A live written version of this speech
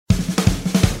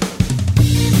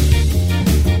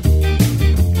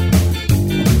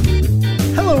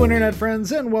internet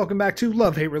friends, and welcome back to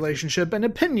Love Hate Relationship, an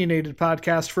opinionated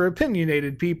podcast for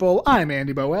opinionated people. I'm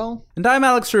Andy Boel. And I'm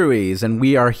Alex Ruiz, and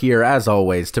we are here, as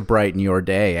always, to brighten your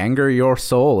day, anger your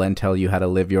soul, and tell you how to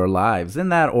live your lives in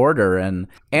that order. And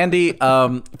Andy,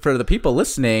 for the people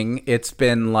listening, it's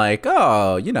been like,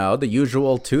 the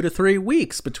usual 2 to 3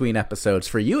 weeks between episodes.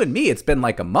 For you and me, it's been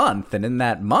like a month, and in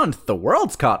that month, the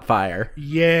world's caught fire.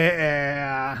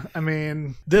 Yeah, I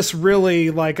mean, this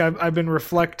really, I've been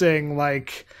reflecting,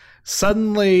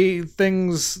 suddenly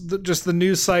the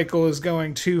news cycle is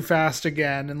going too fast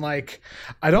again, and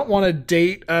I don't want to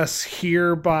date us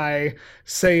here by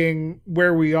saying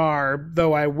where we are,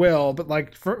 though I will,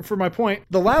 but for my point,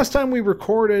 the last time we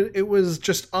recorded, it was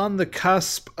just on the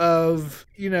cusp of,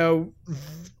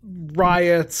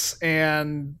 riots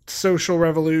and social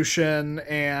revolution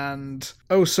and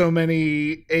so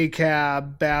many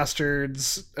ACAB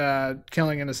bastards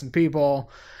killing innocent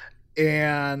people.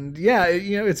 And yeah,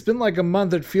 it's been like a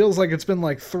month. It feels like it's been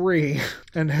like 3.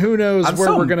 And who knows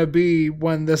where we're going to be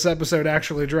when this episode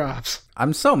actually drops.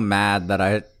 I'm so mad that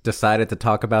I decided to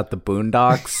talk about the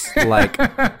Boondocks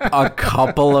a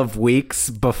couple of weeks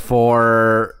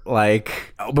before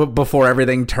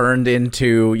everything turned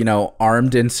into,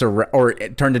 armed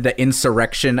it turned into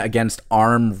insurrection against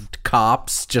armed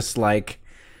cops, just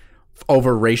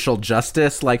over racial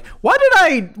justice. Why did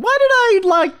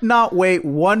I not wait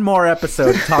one more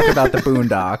episode to talk about the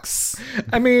Boondocks?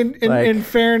 I mean, in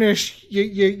fairness,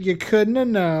 you couldn't have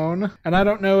known. And I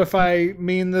don't know if I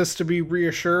mean this to be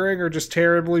reassuring or just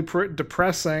terribly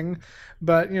depressing,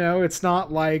 but it's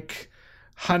not like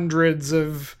hundreds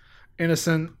of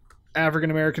innocent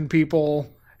African-American people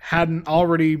hadn't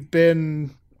already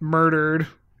been murdered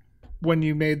when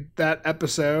you made that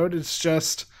episode. It's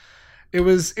just It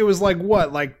was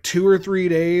 2 or 3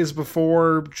 days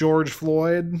before George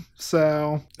Floyd,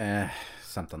 so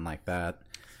something like that.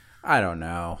 I don't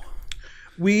know.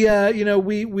 We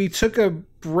we took a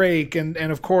break, and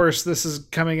of course this is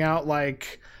coming out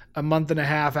a month and a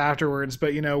half afterwards,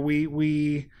 but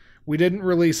we didn't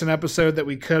release an episode that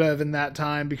we could have in that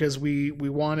time because we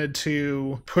wanted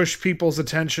to push people's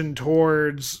attention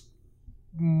towards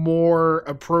more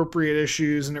appropriate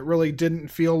issues, and it really didn't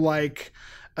feel like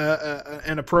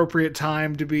an appropriate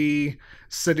time to be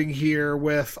sitting here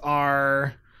with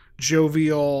our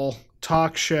jovial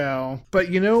talk show. But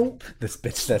this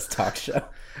bitch says talk show.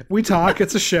 We talk.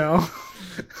 It's a show.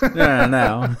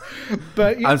 No.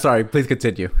 But I'm sorry. Please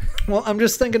continue. Well, I'm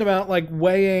just thinking about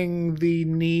weighing the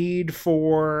need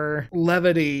for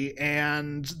levity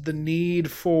and the need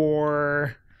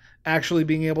for actually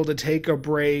being able to take a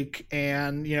break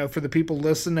and, for the people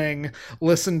listening,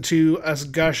 listen to us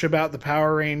gush about the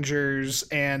Power Rangers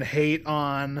and hate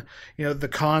on, the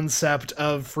concept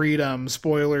of freedom.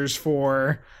 Spoilers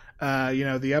for,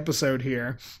 the episode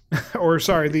here. Or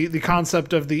sorry, the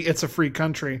concept of the "it's a free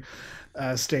country"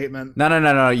 statement.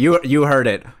 No. You heard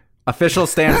it. Official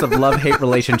stance of Love Hate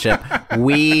Relationship.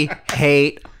 We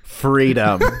hate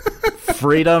freedom.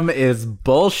 Freedom is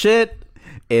bullshit.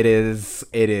 It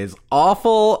is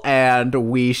awful, and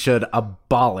we should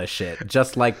abolish it,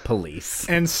 just like police.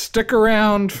 And stick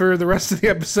around for the rest of the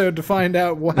episode to find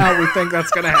out how we think that's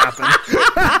going to happen.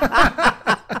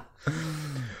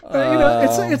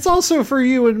 It's also for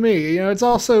you and me. It's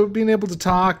also being able to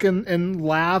talk and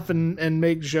laugh and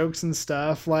make jokes and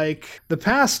stuff. The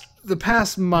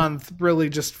past month really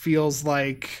just feels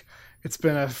like it's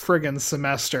been a friggin'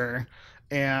 semester,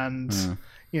 and.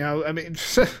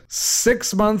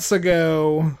 6 months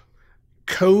ago,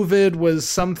 COVID was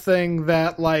something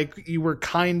that you were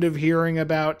kind of hearing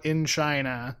about in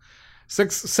China.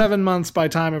 7 months by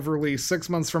time of release, 6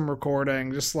 months from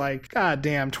recording, just God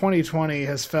damn, 2020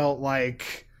 has felt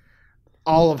like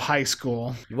all of high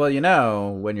school. Well,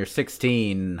 when you're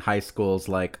 16, high school's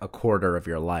like a quarter of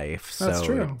your life. So that's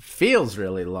true. It feels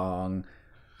really long.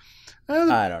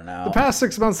 I don't know. The past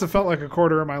 6 months have felt like a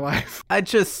quarter of my life.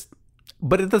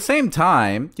 But at the same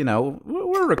time,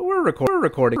 we're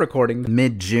recording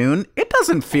mid-June. It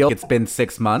doesn't feel like it's been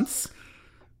 6 months.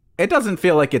 It doesn't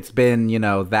feel like it's been,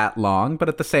 that long. But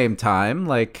at the same time,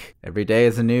 every day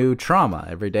is a new trauma.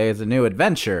 Every day is a new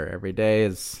adventure. Every day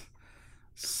is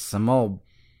some old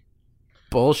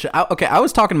bullshit. I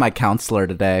was talking to my counselor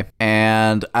today,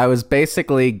 and I was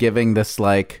basically giving this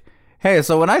hey,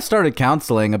 so when I started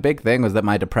counseling, a big thing was that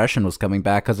my depression was coming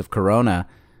back because of Corona.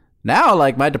 Now,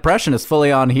 my depression is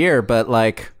fully on here, but,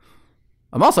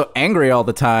 I'm also angry all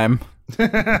the time.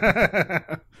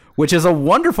 Which is a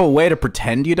wonderful way to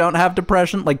pretend you don't have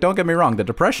depression. Don't get me wrong, the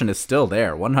depression is still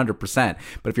there, 100%.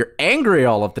 But if you're angry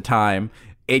all of the time,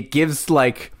 it gives,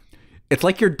 it's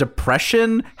like your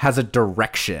depression has a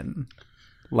direction.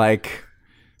 Like,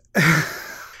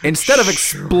 instead of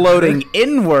exploding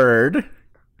inward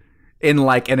in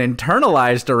like an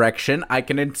internalized direction, I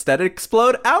can instead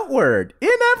explode outward in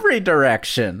every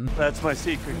direction. That's my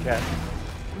secret, Captain.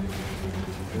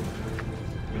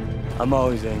 I'm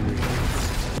always angry.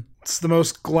 It's the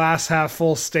most glass half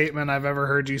full statement I've ever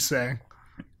heard you say.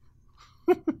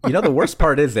 You know, the worst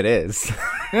part is it is.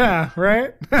 Yeah,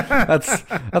 right?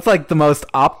 That's like the most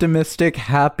optimistic,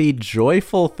 happy,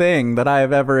 joyful thing that I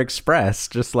have ever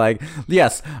expressed. Just like,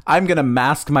 yes, I'm going to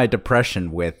mask my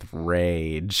depression with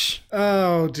rage.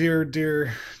 Oh, dear,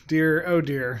 dear, dear, oh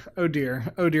dear, oh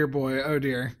dear, oh dear boy, oh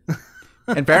dear.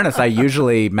 In fairness, I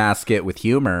usually mask it with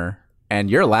humor. And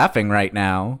you're laughing right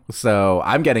now, so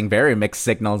I'm getting very mixed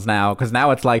signals now, because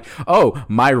now it's like, oh,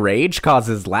 my rage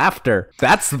causes laughter.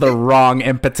 That's the wrong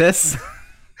impetus.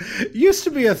 It used to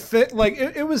be a thing, like,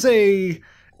 it was a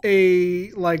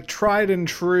like tried and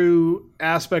true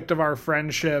aspect of our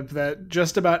friendship that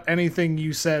just about anything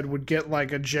you said would get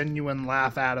like a genuine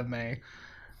laugh out of me.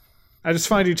 I just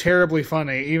find you terribly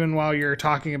funny, even while you're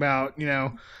talking about, you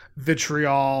know,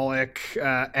 vitriolic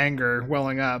anger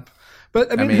welling up. But,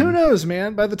 I mean, who knows,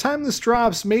 man? By the time this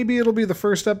drops, maybe it'll be the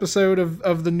first episode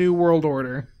of the New World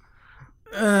Order.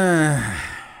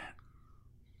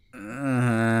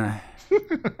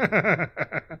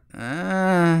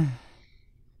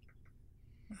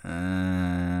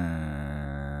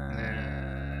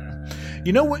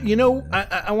 You know what? You know,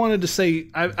 I wanted to say,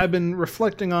 I've been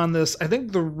reflecting on this. I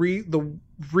think the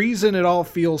reason it all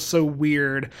feels so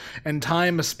weird, and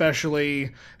time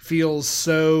especially feels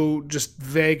so just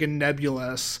vague and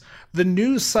nebulous, the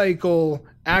news cycle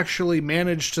actually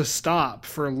managed to stop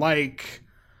for like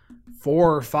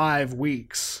 4 or 5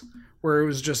 weeks, where it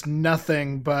was just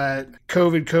nothing but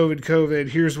COVID.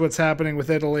 Here's what's happening with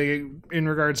Italy in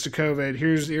regards to COVID.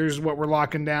 Here's what we're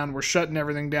locking down. We're shutting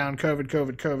everything down.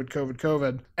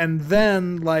 COVID. And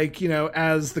then, like, you know,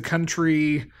 as the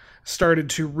country started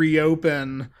to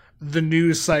reopen, the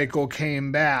news cycle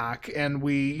came back, and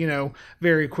we, you know,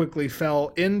 very quickly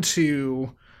fell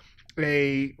into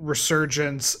a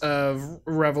resurgence of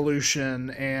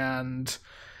revolution. And,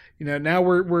 you know, now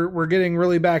we're getting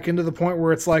really back into the point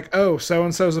where it's like, oh, so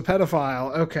and so's a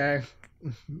pedophile. Okay,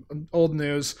 old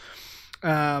news.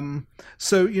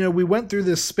 So, you know, we went through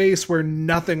this space where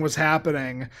nothing was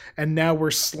happening, and now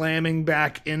we're slamming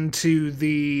back into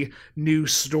the new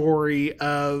story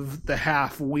of the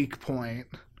half week point.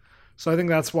 So I think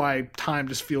that's why time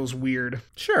just feels weird.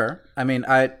 Sure. I mean,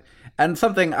 and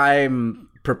something I'm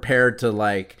prepared to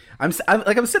like, I'm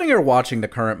sitting here watching the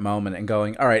current moment and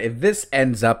going, all right, if this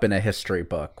ends up in a history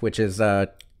book, which is, to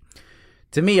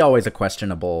me, always a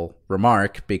questionable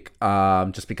remark,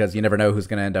 just because you never know who's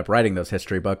going to end up writing those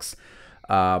history books.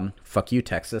 Fuck you,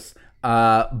 Texas.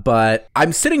 But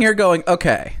I'm sitting here going,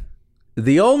 okay,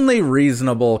 the only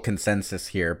reasonable consensus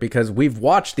here, because we've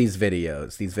watched these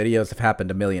videos have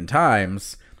happened a million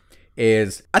times,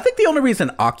 is I think the only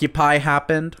reason Occupy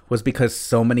happened was because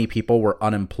so many people were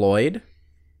unemployed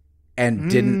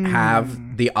and didn't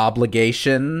have the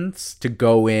obligations to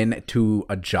go in to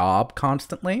a job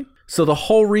constantly. So the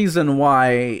whole reason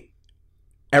why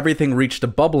everything reached a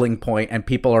bubbling point and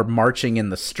people are marching in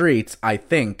the streets, I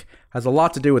think, has a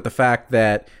lot to do with the fact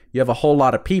that you have a whole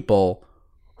lot of people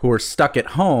who are stuck at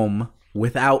home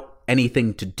without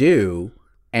anything to do.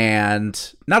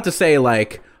 And not to say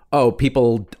like, oh,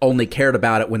 people only cared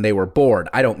about it when they were bored.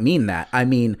 I don't mean that. I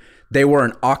mean, they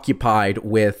weren't occupied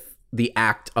with the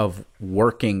act of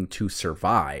working to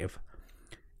survive.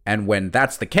 And when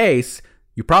that's the case,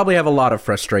 you probably have a lot of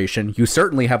frustration. You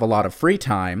certainly have a lot of free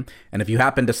time. And if you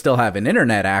happen to still have an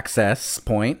internet access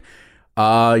point,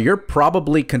 you're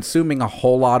probably consuming a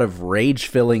whole lot of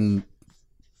rage-filling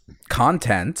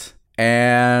content.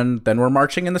 And then we're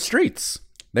marching in the streets.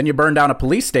 Then you burn down a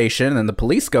police station and the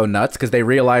police go nuts because they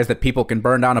realize that people can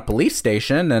burn down a police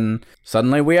station, and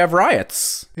suddenly we have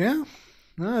riots. Yeah.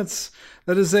 No,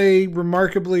 that is a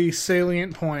remarkably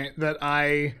salient point that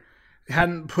I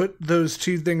hadn't put those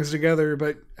two things together,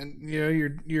 but you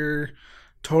know, you're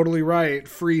totally right.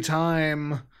 Free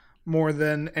time, more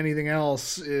than anything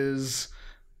else, is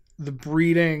the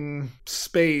breeding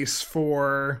space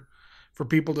for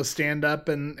people to stand up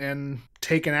and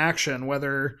take an action,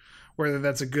 whether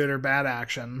that's a good or bad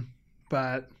action.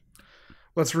 But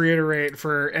let's reiterate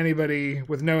for anybody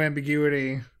with no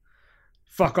ambiguity: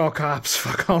 fuck all cops,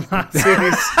 fuck all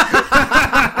Nazis.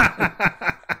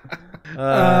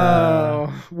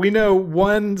 We know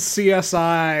one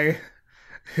CSI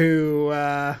who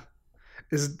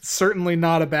is certainly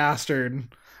not a bastard,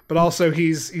 but also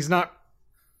he's not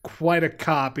quite a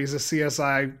cop. He's a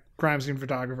CSI crime scene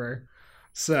photographer.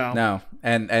 So No,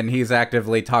 and he's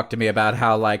actively talked to me about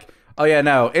how, like, oh yeah,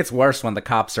 no, it's worse when the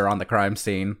cops are on the crime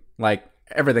scene. Like,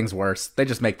 everything's worse. They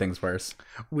just make things worse.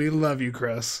 we love you,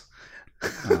 Chris.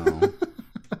 Oh.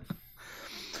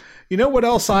 You know what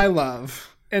else I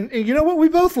love? And you know what we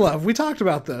both love? We talked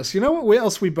about this. You know what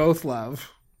else we both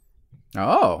love?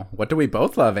 Oh, what do we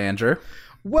both love, Andrew?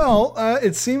 Well,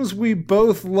 it seems we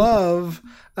both love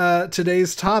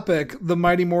today's topic, the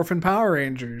Mighty Morphin Power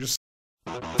Rangers.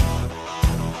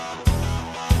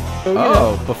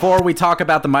 Before we talk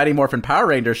about the Mighty Morphin Power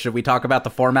Rangers, should we talk about the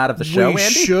format of the show, We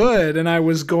Andy? should, and I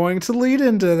was going to lead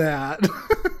into that.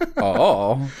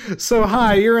 Oh. So,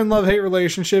 hi, you're in love-hate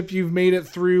relationship. You've made it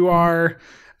through our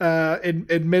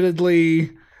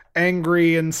admittedly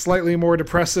angry and slightly more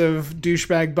depressive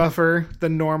douchebag buffer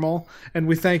than normal, and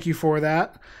we thank you for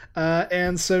that.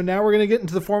 And so now we're going to get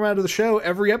into the format of the show.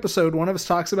 Every episode, one of us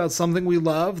talks about something we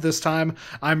love. This time,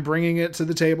 I'm bringing it to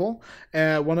the table.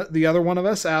 The other one of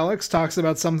us, Alex, talks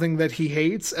about something that he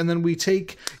hates, and then we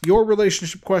take your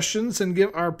relationship questions and give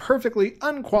our perfectly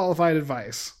unqualified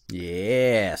advice.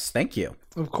 Yes, thank you.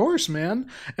 Of course, man.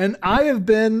 And I have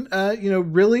been,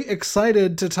 really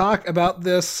excited to talk about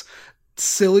this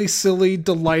silly,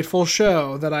 delightful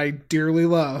show that I dearly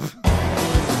love.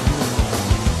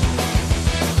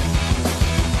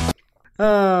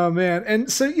 Oh man.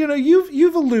 And so,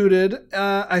 you've alluded,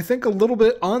 I think a little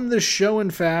bit on this show,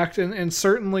 in fact, and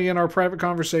certainly in our private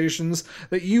conversations,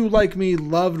 that you, like me,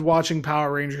 loved watching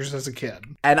Power Rangers as a kid.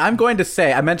 And I'm going to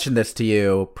say, I mentioned this to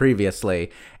you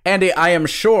previously, Andy, I am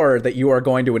sure that you are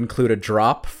going to include a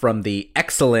drop from the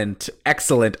excellent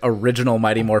original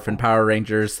Mighty Morphin Power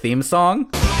Rangers theme song.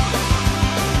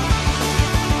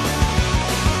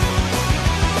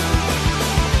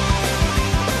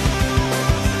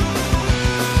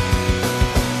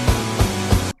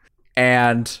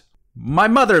 And my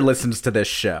mother listens to this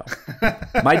show.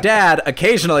 My dad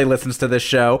occasionally listens to this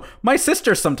show. My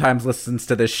sister sometimes listens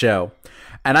to this show.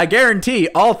 And I guarantee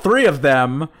all three of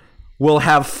them will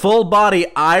have full body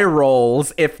eye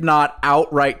rolls, if not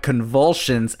outright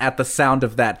convulsions, at the sound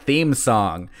of that theme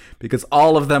song. Because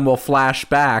all of them will flash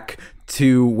back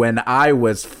to when I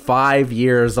was 5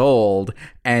 years old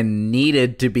and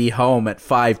needed to be home at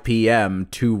 5 p.m.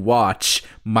 to watch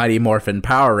Mighty Morphin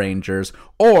Power Rangers,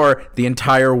 or the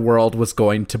entire world was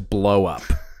going to blow up.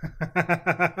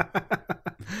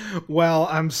 Well,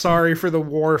 I'm sorry for the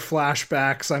war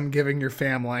flashbacks I'm giving your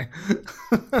family.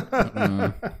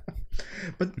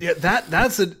 But yeah,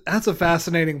 that's a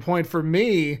fascinating point for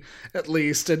me, at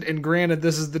least. And granted,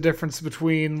 this is the difference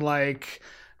between like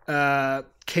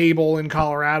cable in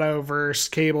Colorado versus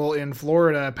cable in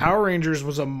Florida. Power Rangers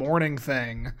was a morning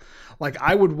thing. Like,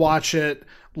 I would watch it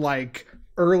like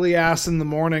early ass in the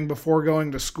morning before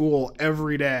going to school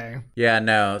every day. Yeah,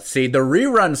 no. See, the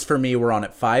reruns for me were on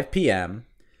at 5 p.m.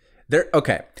 There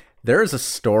is a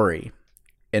story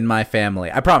in my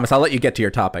family. I promise I'll let you get to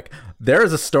your topic. There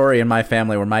is a story in my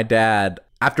family where my dad,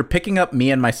 after picking up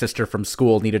me and my sister from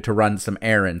school, needed to run some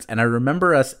errands. And I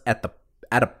remember us at the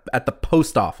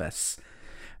post office.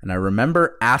 And I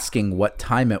remember asking what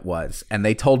time it was. And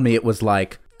they told me it was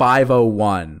like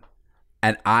 5:01.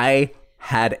 And I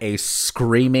had a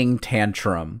screaming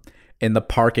tantrum in the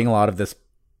parking lot of this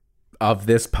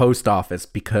post office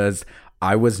because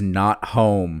I was not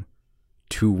home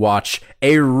to watch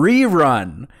a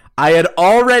rerun. I had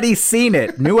already seen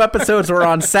it. New episodes were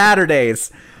on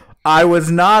Saturdays. I was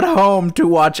not home to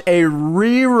watch a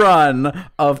rerun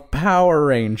of Power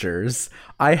Rangers.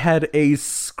 I had a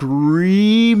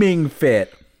screaming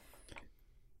fit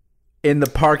in the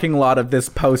parking lot of this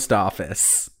post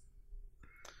office.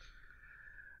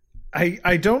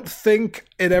 I don't think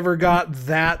it ever got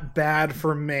that bad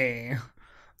for me,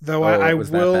 though. I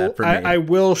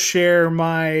will share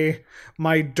my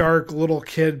dark little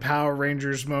kid Power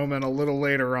Rangers moment a little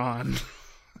later on.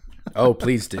 Oh,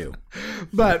 please do.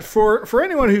 But for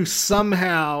anyone who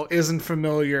somehow isn't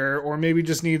familiar, or maybe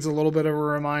just needs a little bit of a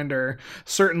reminder,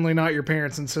 certainly not your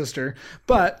parents and sister,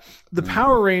 but the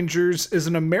Power Rangers is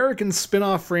an American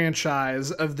spin-off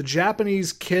franchise of the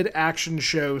Japanese kid action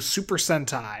show Super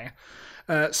Sentai.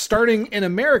 Starting in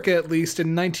America, at least,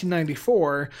 in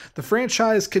 1994, the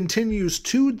franchise continues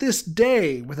to this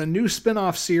day with a new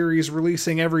spin-off series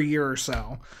releasing every year or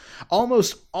so,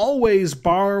 almost always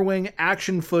borrowing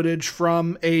action footage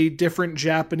from a different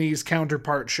Japanese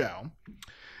counterpart show.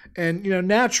 And,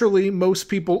 naturally, most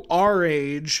people our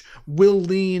age will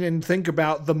lean and think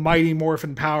about the Mighty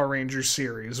Morphin Power Rangers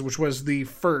series, which was the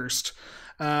first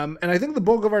And I think the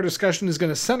bulk of our discussion is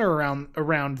going to center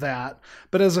around that.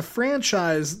 But as a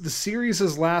franchise, the series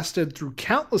has lasted through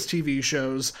countless TV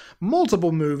shows,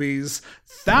 multiple movies,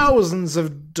 thousands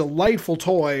of delightful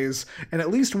toys, and at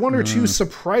least one or two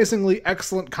surprisingly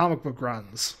excellent comic book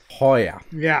runs. Oh, yeah.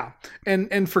 Yeah.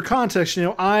 And for context,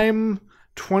 I'm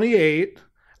 28.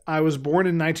 I was born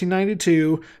in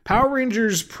 1992. Power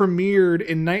Rangers premiered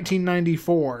in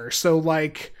 1994. So,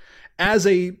 like, as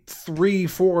a 3,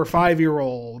 4,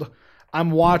 5-year-old, I'm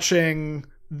watching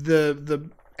the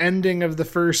ending of the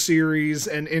first series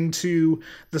and into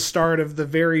the start of the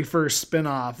very first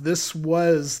spinoff. This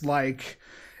was like,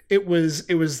 it was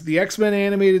the X-Men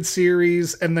animated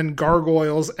series, and then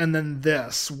Gargoyles, and then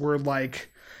this were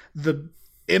like the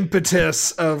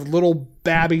impetus of little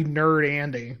babby nerd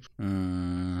Andy.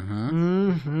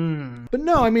 But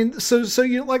no, I mean, so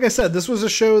like I said, this was a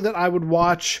show that I would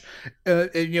watch,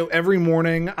 every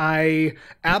morning. I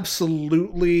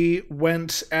absolutely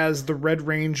went as the Red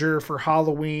Ranger for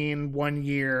Halloween one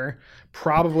year,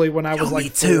 probably when I was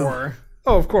like 4.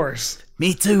 Oh, of course.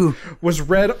 Me too. Was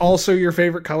red also your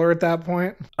favorite color at that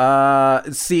point?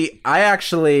 See, I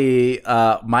actually,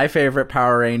 my favorite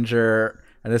Power Ranger,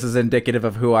 and this is indicative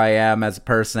of who I am as a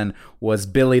person, was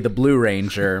Billy the Blue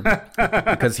Ranger,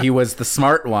 because he was the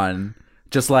smart one.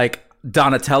 Just like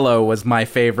Donatello was my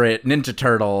favorite Ninja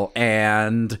Turtle,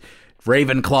 and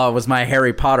Ravenclaw was my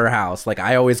Harry Potter house. Like,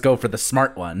 I always go for the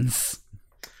smart ones.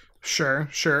 Sure,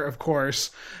 of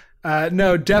course.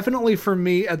 No, definitely for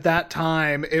me at that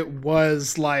time, it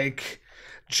was like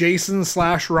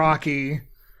Jason/Rocky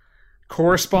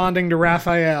corresponding to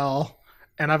Raphael.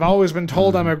 And I've always been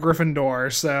told I'm a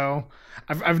Gryffindor, so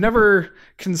I've never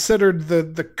considered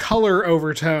the color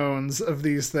overtones of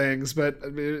these things, but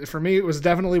for me it was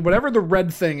definitely whatever the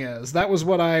red thing is. That was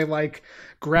what I like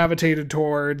gravitated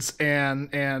towards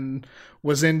and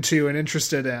was into and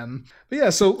interested in. But yeah,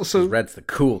 so red's the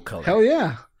cool color. Hell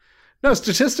yeah. No,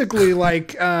 statistically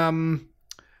like at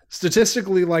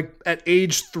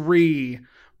age 3,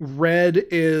 red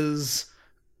is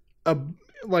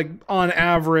on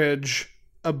average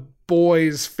a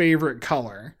boy's favorite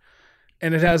color,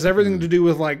 and it has everything to do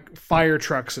with like fire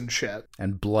trucks and shit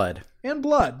and blood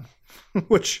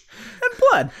which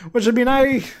I mean,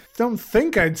 I don't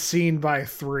think I'd seen by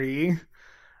 3.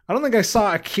 I don't think I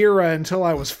saw Akira until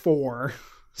I was 4.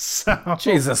 So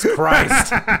Jesus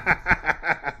Christ.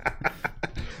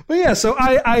 But yeah, so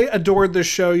I adored this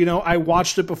show. I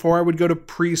watched it before I would go to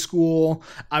preschool.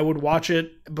 I would watch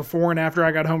it before and after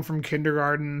I got home from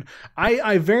kindergarten.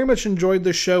 I very much enjoyed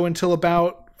this show until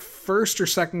about 1st or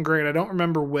 2nd grade. I don't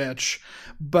remember which,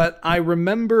 but I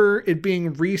remember it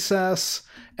being recess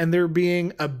and there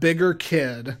being a bigger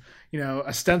kid,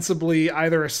 ostensibly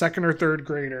either a 2nd or 3rd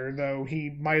grader, though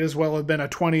he might as well have been a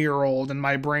 20-year-old in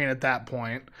my brain at that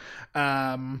point.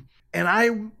 And I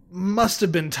must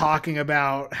have been talking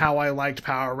about how I liked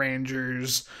Power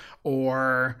Rangers,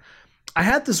 or I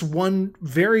had this one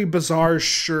very bizarre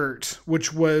shirt,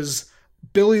 which was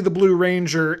Billy the Blue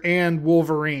Ranger and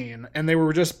Wolverine, and they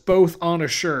were just both on a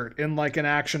shirt in like an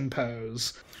action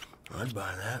pose. I'd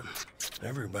buy that.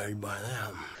 Everybody'd buy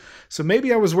that. So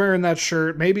maybe I was wearing that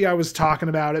shirt. Maybe I was talking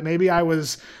about it. Maybe I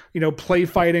was, play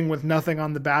fighting with nothing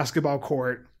on the basketball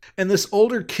court. And this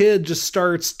older kid just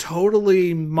starts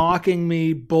totally mocking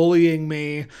me, bullying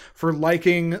me for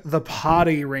liking the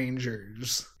Potty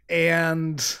Rangers.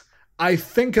 And I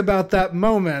think about that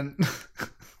moment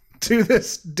to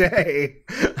this day.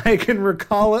 I can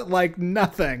recall it like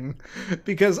nothing,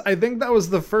 because I think that was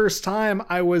the first time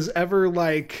I was ever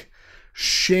like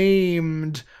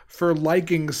shamed for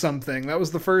liking something. That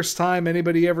was the first time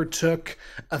anybody ever took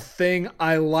a thing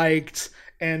I liked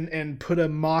and put a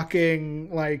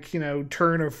mocking,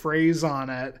 turn of phrase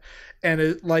on it. And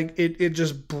it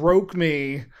just broke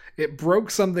me. It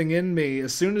broke something in me.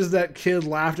 As soon as that kid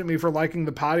laughed at me for liking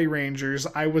the Potty Rangers,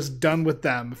 I was done with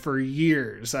them for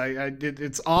years.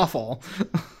 It's awful.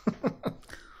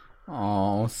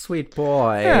 Oh, sweet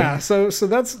boy. Yeah, so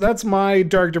that's my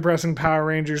dark, depressing Power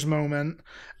Rangers moment.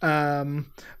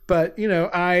 But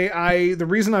the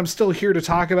reason I'm still here to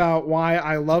talk about why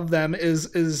I love them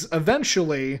is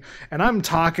eventually, and I'm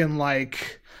talking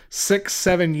like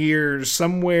 6-7 years,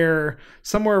 somewhere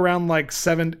around like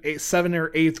 7 or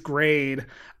 8th grade,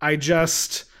 I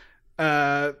just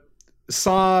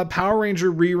saw Power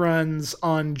Ranger reruns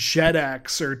on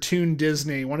Jetix or Toon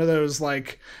Disney, one of those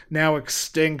like now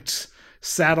extinct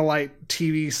satellite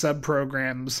TV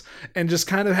sub-programs, and just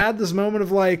kind of had this moment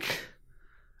of like,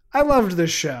 I loved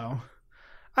this show.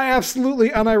 I absolutely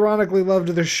unironically loved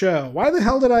this show. Why the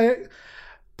hell did I...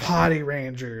 Potty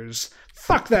Rangers.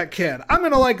 fuck that kid. I'm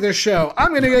gonna like this show.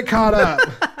 I'm gonna get caught up.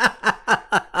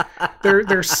 They're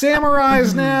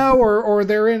samurais now, or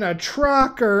they're in a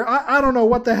truck, or I don't know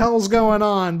what the hell's going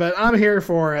on, but I'm here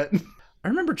for it. I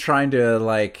remember trying to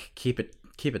like keep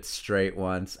it straight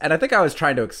once, and I think I was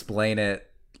trying to explain it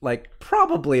like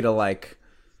probably to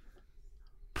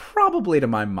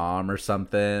my mom or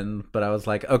something, but I was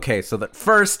like, okay, so that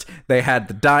first they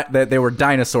had they were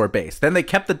dinosaur based, then they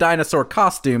kept the dinosaur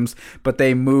costumes, but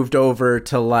they moved over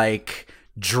to like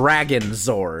dragon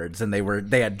zords, and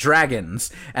they had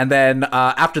dragons, and then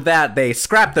after that they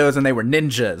scrapped those and they were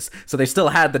ninjas, so they still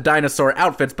had the dinosaur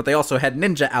outfits, but they also had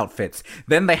ninja outfits.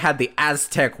 Then they had the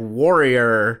Aztec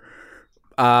warrior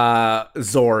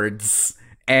zords,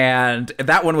 and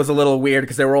that one was a little weird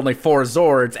because there were only 4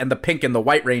 Zords, and the Pink and the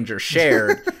White Ranger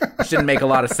shared, which didn't make a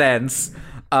lot of sense.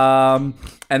 And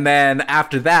then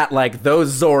after that, like,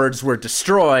 those Zords were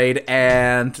destroyed,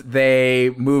 and they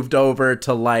moved over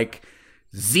to, like,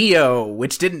 Zeo,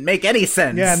 which didn't make any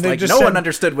sense. Yeah, and like, no one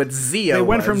understood what Zeo was. They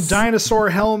went from dinosaur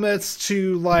helmets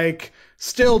to, like,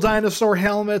 still dinosaur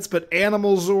helmets, but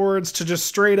animal Zords, to just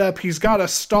straight up, he's got a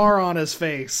star on his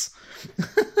face.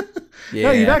 Yeah,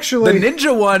 no, you've actually... The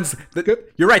ninja ones...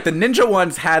 You're right, the ninja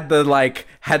ones had the, like...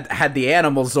 Had the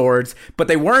animal Zords, but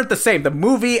they weren't the same. The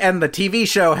movie and the TV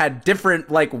show had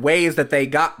different, like, ways that they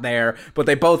got there, but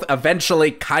they both eventually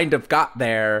kind of got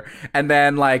there. And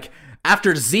then, like...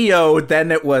 After Zeo,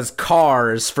 then it was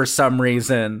Cars for some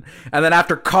reason. And then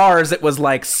after Cars, it was,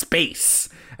 like, space.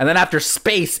 And then after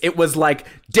space, it was, like,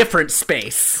 different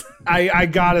space. I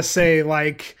gotta say,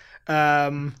 like...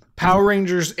 Power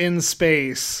Rangers in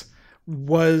Space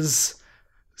was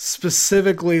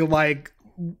specifically like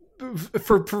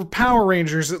for Power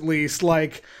Rangers, at least,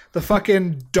 like the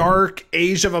fucking dark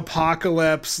Age of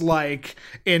Apocalypse, like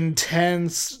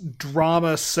intense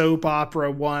drama soap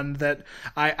opera one that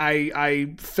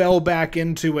I fell back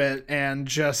into it and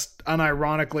just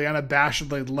unironically,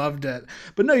 unabashedly loved it.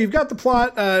 But no, you've got the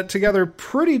plot together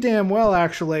pretty damn well,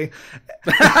 actually.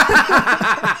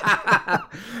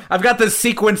 I've got this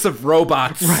sequence of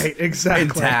robots, right? Exactly,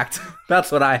 intact.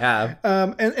 That's what I have.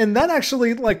 And that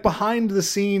actually, like, behind the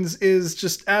scenes is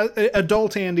just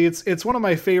adult Andy. It's one of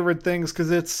my favorite things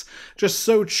because it's just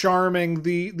so charming.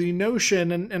 The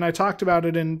notion, and I talked about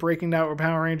it in Breaking Down what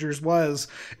Power Rangers was.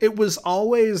 It was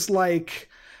always like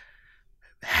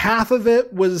half of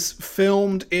it was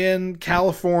filmed in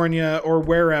California or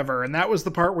wherever, and that was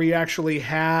the part where you actually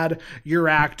had your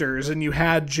actors, and you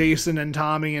had Jason and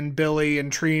Tommy and Billy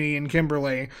and Trini and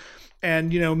Kimberly.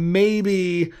 And, you know,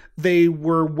 maybe they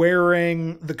were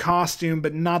wearing the costume,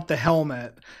 but not the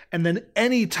helmet. And then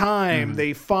anytime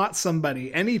they fought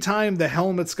somebody, anytime the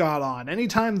helmets got on,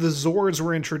 anytime the Zords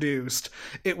were introduced,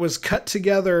 it was cut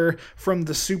together from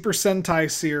the Super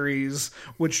Sentai series,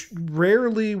 which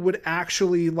rarely would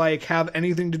actually, like, have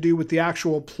anything to do with the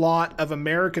actual plot of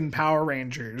American Power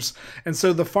Rangers. And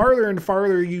so the farther and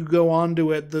farther you go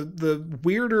onto it, the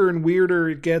weirder and weirder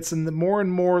it gets, and the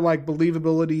more, like,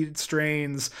 believability it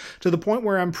strains, to the point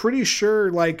where I'm pretty sure,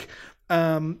 like,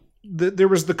 there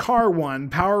was the car one,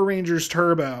 Power Rangers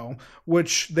Turbo,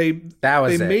 which they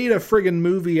made a friggin'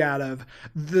 movie out of.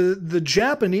 The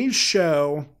Japanese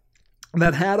show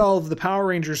that had all of the Power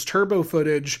Rangers Turbo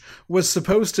footage was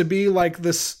supposed to be like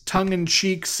this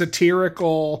tongue-in-cheek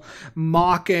satirical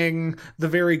mocking the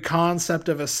very concept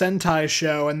of a Sentai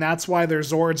show, and that's why their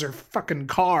Zords are fucking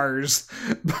cars.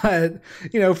 But,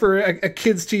 you know, for a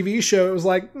kid's TV show, it was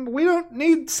like, we don't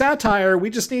need satire, we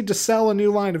just need to sell a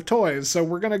new line of toys, so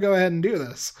we're gonna go ahead and do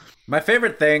this. My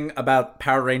favorite thing about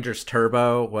Power Rangers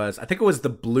Turbo was, I think it was the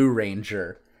Blue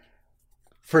Ranger.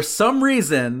 For some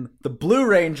reason, the Blue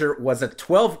Ranger was a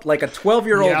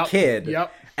 12-year-old kid.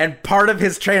 Yep. And part of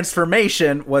his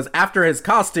transformation was, after his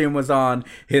costume was on,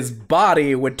 his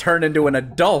body would turn into an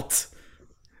adult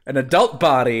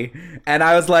body. And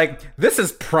I was like, this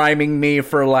is priming me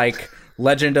for, like,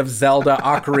 Legend of Zelda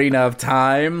Ocarina of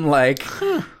Time. Like,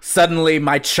 suddenly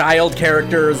my child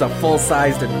character is a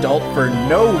full-sized adult for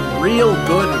no real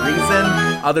good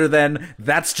reason other than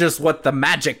that's just what the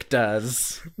magic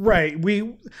does. Right.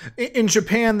 In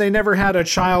Japan, they never had a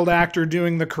child actor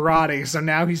doing the karate, so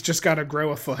now he's just got to grow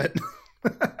a foot.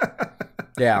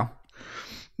 Yeah.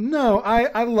 No,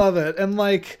 I love it. And,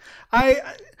 like, I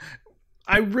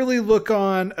really look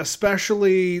on,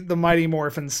 especially the Mighty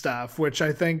Morphin stuff, which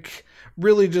I think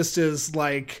really just is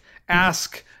like,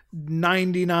 ask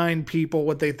 99 people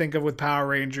what they think of with Power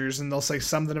Rangers, and they'll say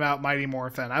something about Mighty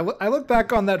Morphin. I look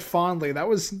back on that fondly. That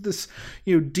was this,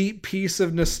 you know, deep piece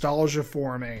of nostalgia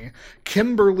for me.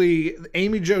 Kimberly,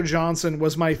 Amy Jo Johnson,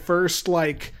 was my first,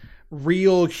 like,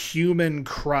 real human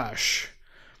crush.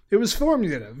 It was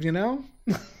formative, you know?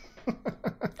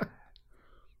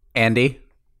 Andy,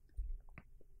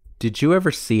 did you ever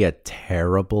see a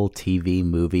terrible TV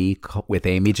movie with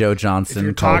Amy Jo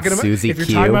Johnson called Susie Q? If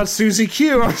you're talking about Susie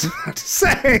Q, I was about to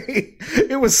say,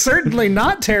 it was certainly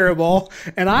not terrible,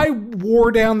 and I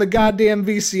wore down the goddamn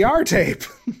VCR tape.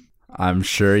 I'm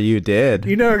sure you did.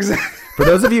 You know exactly. For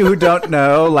those of you who don't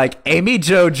know, like, Amy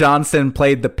Jo Johnson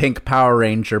played the Pink Power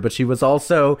Ranger, but she was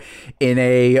also in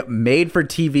a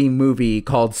made-for-TV movie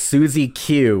called Susie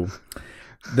Q.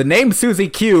 The name Susie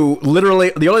Q,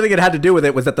 literally, the only thing it had to do with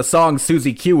it was that the song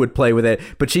Susie Q would play with it,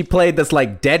 but she played this,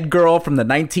 like, dead girl from the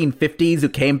 1950s who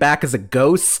came back as a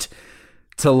ghost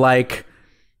to, like...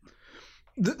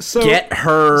 get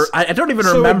her, I don't even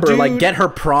remember, like, get her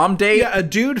prom date. Yeah, a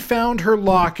dude found her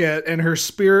locket and her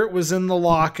spirit was in the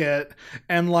locket,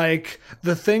 and like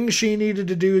the thing she needed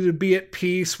to do to be at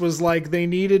peace was like they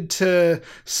needed to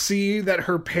see that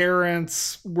her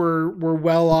parents were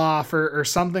well off or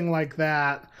something like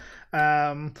that.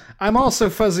 I'm also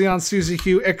fuzzy on Susie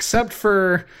Q, except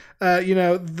for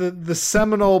the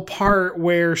seminal part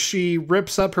where she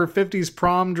rips up her 50s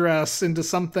prom dress into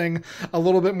something a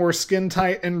little bit more skin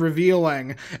tight and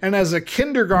revealing. And as a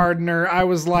kindergartner, I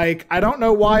was like, I don't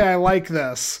know why I like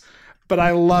this, but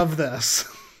I love this.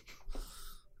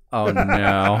 Oh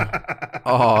no.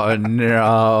 Oh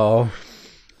no.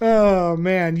 Oh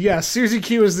man, yes, Susie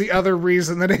Q is the other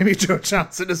reason that Amy Jo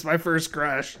Johnson is my first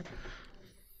crush.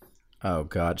 Oh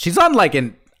god, she's on like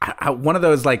one of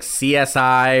those like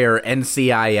CSI or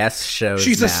NCIS shows.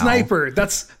 She's now. A sniper.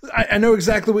 I know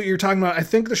exactly what you're talking about. I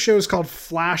think the show is called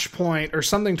Flashpoint or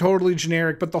something totally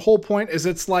generic, but the whole point is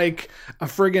it's like a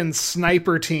friggin'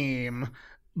 sniper team,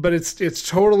 but it's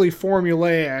totally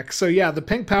formulaic. So yeah, the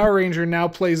Pink Power Ranger now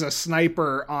plays a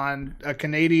sniper on a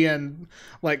Canadian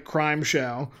like crime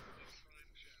show.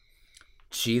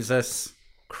 Jesus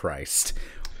Christ.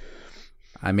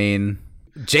 I mean,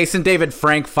 Jason David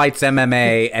Frank fights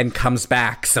MMA and comes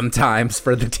back sometimes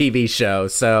for the TV show,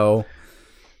 so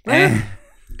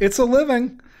it's a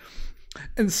living.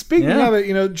 And speaking of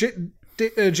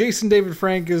it, Jason David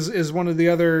Frank is one of the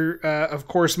other, of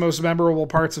course, most memorable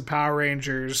parts of Power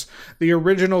Rangers. The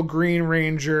original Green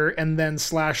Ranger and then /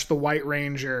 the White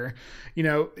Ranger. You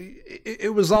know,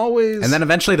 it was always... And then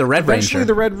eventually the Red Ranger. Eventually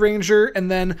the Red Ranger, and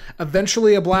then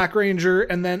eventually a Black Ranger,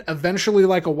 and then eventually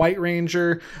like a White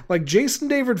Ranger. Like, Jason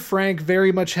David Frank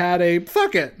very much had a,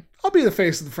 fuck it, I'll be the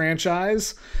face of the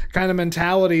franchise kind of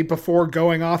mentality before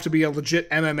going off to be a legit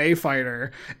MMA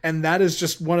fighter. And that is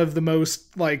just one of the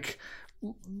most, like,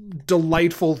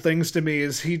 delightful things to me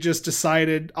is he just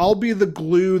decided, I'll be the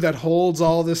glue that holds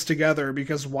all this together,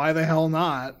 because why the hell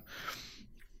not?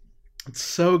 It's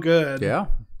so good. Yeah.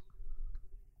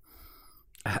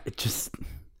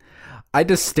 I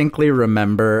distinctly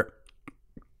remember.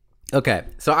 Okay,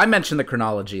 so I mentioned the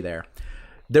chronology there.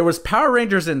 There was Power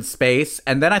Rangers in Space,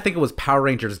 and then I think it was Power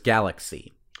Rangers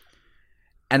Galaxy.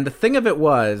 And the thing of it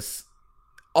was,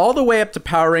 all the way up to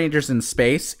Power Rangers in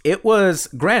Space, it was,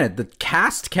 granted, the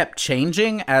cast kept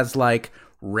changing as, like,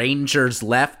 Rangers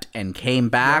left and came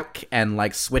back and,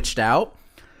 like, switched out.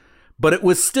 But it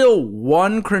was still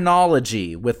one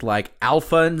chronology with, like,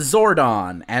 Alpha and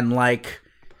Zordon. And, like,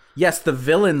 yes, the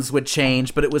villains would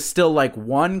change, but it was still, like,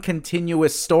 one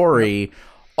continuous story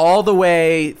all the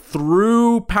way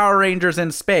through Power Rangers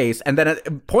in Space. And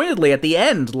then, pointedly, at the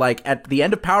end, like, at the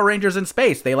end of Power Rangers in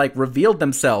Space, they, like, revealed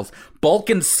themselves. Bulk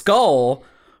and Skull,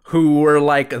 who were,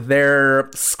 like,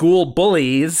 their school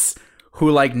bullies,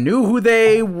 who, like, knew who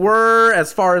they were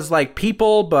as far as, like,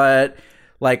 people, but...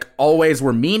 like, always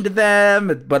were mean to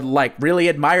them, but, like, really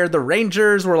admired the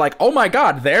Rangers, were like, oh my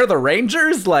god, they're the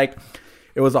Rangers? Like,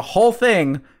 it was a whole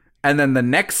thing. And then the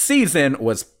next season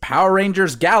was Power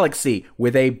Rangers Galaxy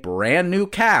with a brand new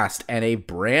cast and a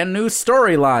brand new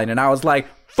storyline. And I was like,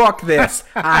 fuck this.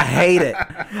 I hate it.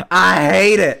 I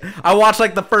hate it. I watched,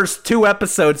 like, the first 2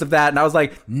 episodes of that, and I was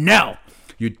like, no,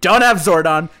 you don't have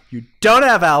Zordon, you don't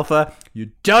have Alpha,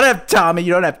 you don't have Tommy,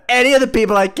 you don't have any of the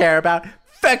people I care about.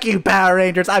 Fuck you, Power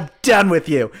Rangers, I'm done with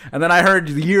you. And then I heard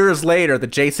years later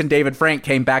that Jason David Frank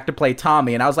came back to play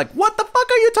Tommy, and I was like, what the fuck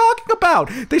are you talking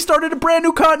about? They started a brand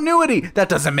new continuity. That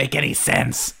doesn't make any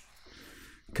sense.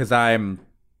 Because I'm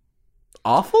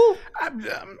awful?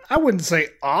 I wouldn't say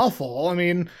awful. I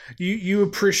mean, you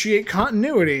appreciate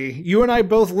continuity. You and I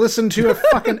both listen to a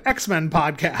fucking X-Men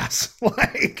podcast.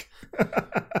 Like...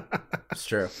 It's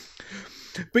true.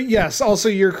 But yes, also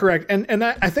you're correct. And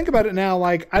I think about it now,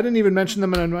 like, I didn't even mention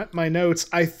them in my notes.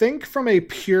 I think from a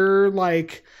pure,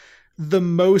 like, the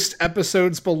most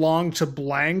episodes belong to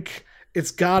blank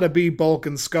it's got to be Bulk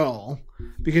and Skull,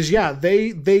 because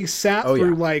they sat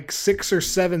through like 6 or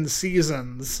 7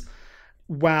 seasons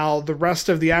while the rest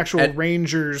of the actual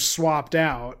Rangers swapped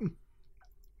out.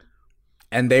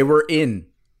 And they were in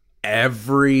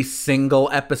every single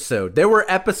episode. There were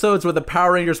episodes where the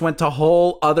Power Rangers went to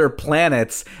whole other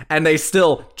planets and they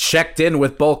still checked in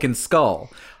with Bulk and Skull.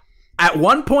 At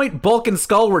one point, Bulk and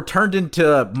Skull were turned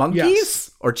into monkeys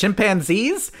or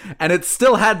chimpanzees, and it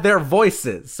still had their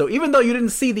voices. So even though you didn't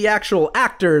see the actual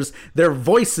actors, their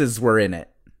voices were in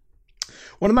it.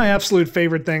 One of my absolute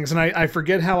favorite things, and I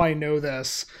forget how I know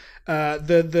this,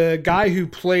 the guy who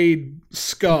played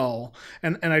Skull,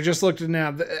 and I just looked at it now,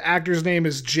 the actor's name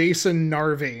is Jason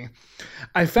Narvey.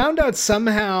 I found out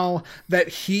somehow that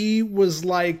he was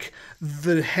like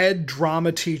the head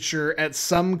drama teacher at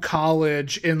some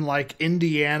college in like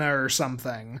Indiana or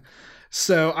something.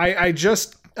 So I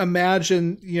just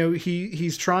imagine,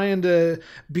 he's trying to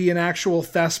be an actual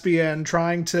thespian,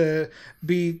 trying to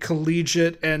be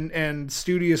collegiate and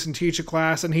studious and teach a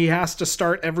class, and he has to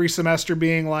start every semester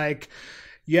being like,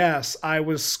 yes, I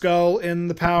was Skull in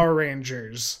the Power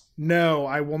Rangers. No,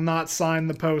 I will not sign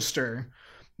the poster.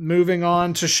 Moving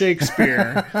on to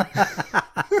Shakespeare.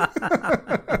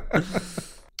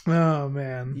 Oh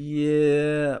man.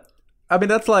 Yeah. I mean,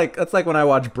 that's like when I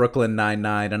watch Brooklyn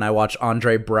Nine-Nine and I watch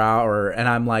Andre Braugher and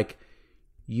I'm like,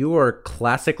 you are a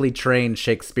classically trained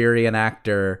Shakespearean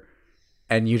actor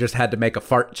and you just had to make a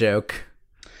fart joke.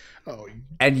 Oh.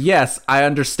 And yes, I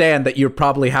understand that you're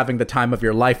probably having the time of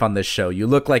your life on this show. You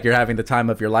look like you're having the time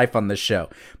of your life on this show.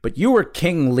 But you were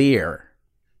King Lear.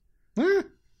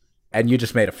 And you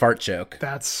just made a fart joke.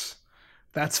 That's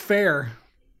fair.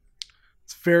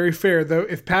 It's very fair. Though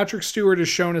if Patrick Stewart has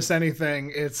shown us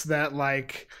anything, it's that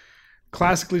like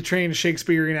classically trained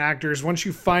Shakespearean actors, once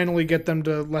you finally get them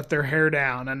to let their hair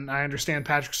down, and I understand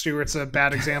Patrick Stewart's a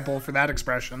bad example for that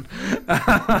expression.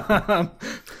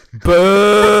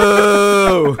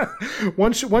 Boo!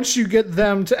 Once you get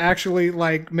them to actually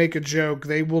like make a joke,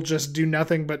 they will just do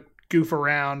nothing but goof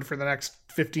around for the next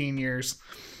 15 years.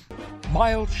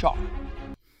 Mild shock.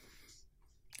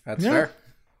 That's fair.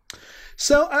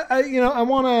 So I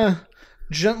want to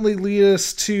gently lead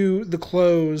us to the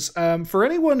close. For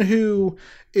anyone who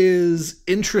is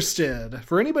interested,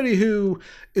 for anybody who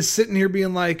is sitting here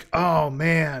being like, oh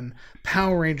man,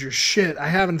 Power Rangers, shit, I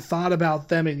haven't thought about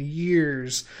them in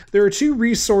years. There are 2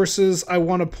 resources I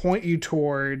want to point you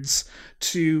towards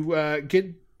to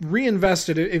get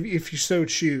reinvested if you so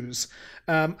choose.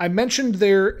 I mentioned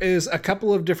there is a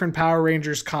couple of different Power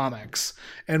Rangers comics,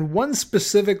 and one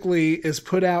specifically is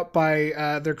put out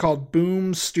by, they're called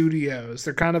Boom Studios.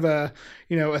 They're kind of a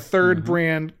third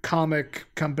brand comic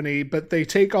company, but they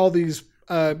take all these,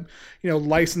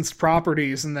 licensed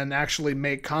properties and then actually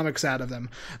make comics out of them.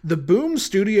 The Boom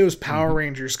Studios Power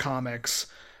Rangers comics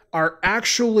are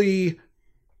actually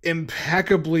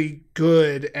impeccably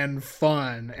good and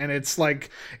fun, and it's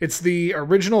the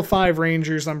original 5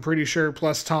 Rangers, I'm pretty sure,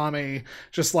 plus Tommy,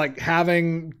 just like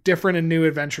having different and new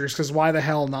adventures, because why the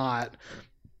hell not?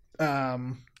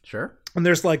 Sure. And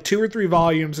there's like 2 or 3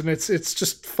 volumes, and it's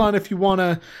just fun if you want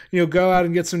to go out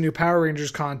and get some new Power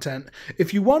Rangers content.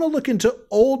 If you want to look into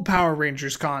old Power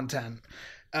Rangers content,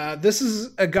 this is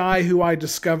a guy who I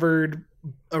discovered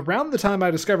around the time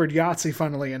I discovered Yahtzee,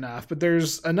 funnily enough. But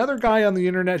there's another guy on the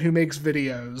internet who makes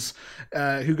videos,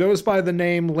 who goes by the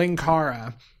name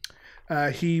Linkara.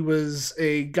 He was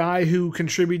a guy who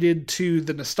contributed to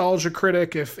the Nostalgia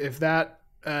Critic, if that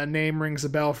name rings a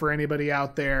bell for anybody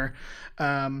out there.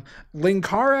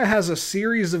 Linkara has a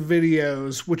series of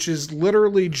videos which is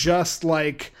literally just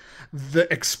like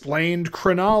the explained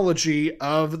chronology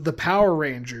of the Power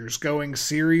Rangers, going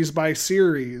series by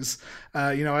series.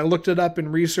 I looked it up in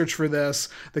research for this.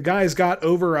 The guy's got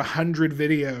over 100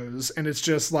 videos, and it's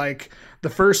just like the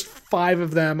first 5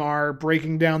 of them are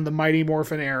breaking down the Mighty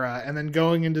Morphin era, and then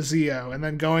going into Zeo, and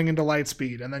then going into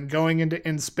Lightspeed, and then going into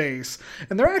In Space.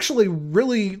 And they're actually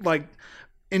really like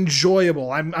enjoyable.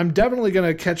 I'm definitely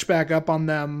going to catch back up on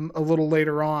them a little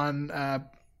later on,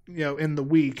 in the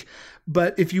week.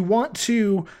 But if you want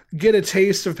to get a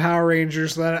taste of Power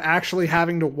Rangers without actually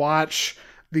having to watch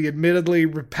the admittedly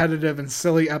repetitive and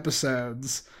silly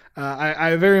episodes,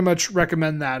 I very much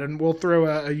recommend that. And we'll throw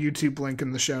a YouTube link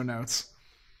in the show notes.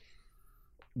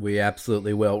 We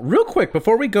absolutely will. Real quick,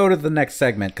 before we go to the next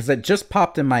segment, because it just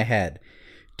popped in my head.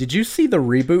 Did you see the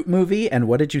reboot movie, and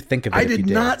what did you think of it? I did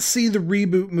not see the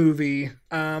reboot movie.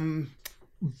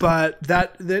 but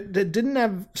that didn't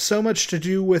have so much to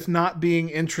do with not being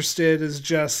interested as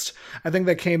just, I think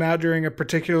that came out during a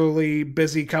particularly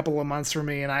busy couple of months for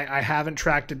me, and I haven't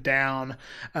tracked it down.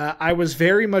 I was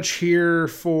very much here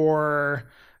for,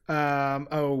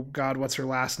 oh God, what's her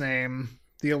last name?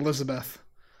 The Elizabeth.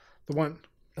 The one...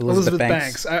 Elizabeth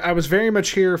Banks. I was very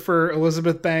much here for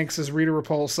Elizabeth Banks as Rita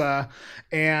Repulsa,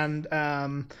 and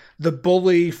the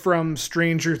bully from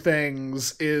Stranger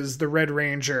Things is the Red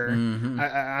Ranger. Mm-hmm.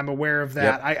 I'm aware of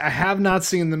that. Yep. I have not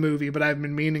seen the movie, but I've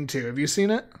been meaning to. Have you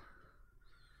seen it?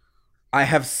 I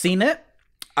have seen it.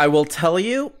 I will tell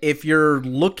you, if you're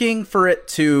looking for it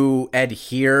to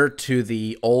adhere to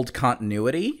the old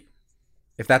continuity,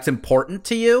 if that's important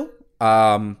to you,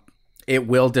 it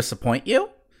will disappoint you.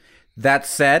 That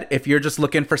said, if you're just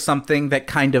looking for something that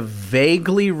kind of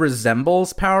vaguely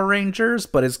resembles Power Rangers,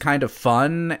 but is kind of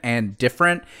fun and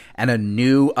different and a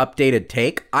new updated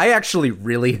take, I actually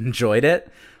really enjoyed it.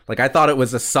 Like, I thought it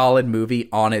was a solid movie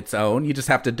on its own. You just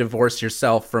have to divorce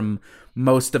yourself from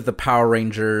most of the Power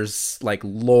Rangers, like,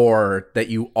 lore that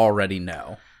you already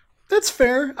know. That's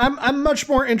fair. I'm much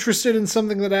more interested in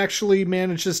something that actually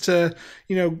manages to,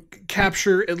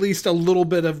 capture at least a little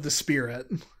bit of the spirit.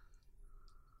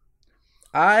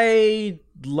 I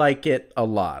like it a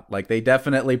lot. Like, they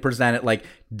definitely present it like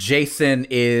Jason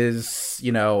is,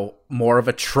 more of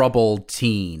a troubled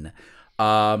teen.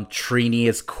 Trini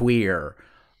is queer.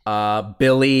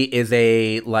 Billy is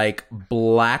a,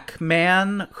 black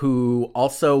man who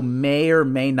also may or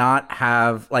may not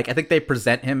have, I think they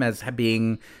present him as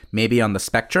being maybe on the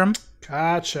spectrum.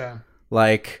 Gotcha.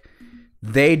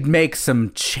 They'd make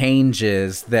some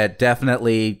changes that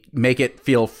definitely make it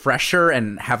feel fresher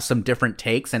and have some different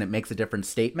takes, and it makes a different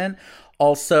statement.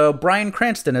 Also, Bryan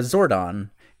Cranston as Zordon,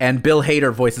 and Bill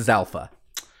Hader voices Alpha.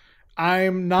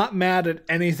 I'm not mad at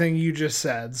anything you just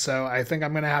said, so I think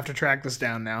I'm going to have to track this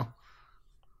down now.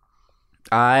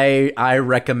 I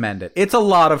recommend it. It's a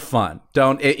lot of fun.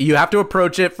 You have to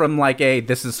approach it from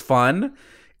this is fun.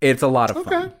 It's a lot of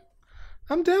fun.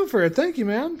 I'm down for it. Thank you,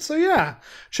 man. So yeah,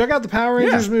 check out the Power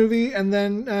Rangers movie and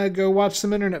then go watch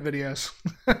some internet videos.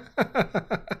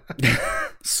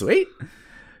 Sweet.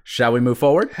 Shall we move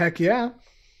forward? Heck yeah.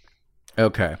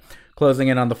 Okay. Closing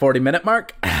in on the 40-minute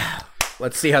mark.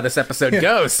 Let's see how this episode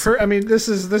goes. This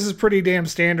is pretty damn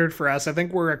standard for us. I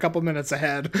think we're a couple minutes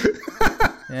ahead.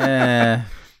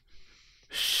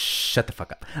 Shut the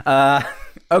fuck up.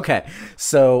 Okay.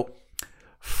 So,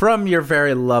 from your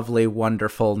very lovely,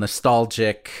 wonderful,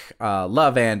 nostalgic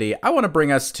love, Andy, I want to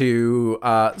bring us to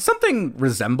something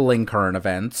resembling current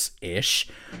events-ish,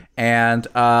 and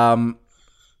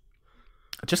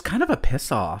just kind of a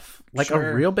piss-off,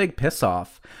 a real big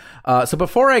piss-off. So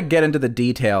before I get into the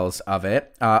details of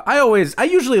it, I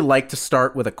usually like to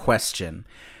start with a question,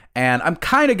 and I'm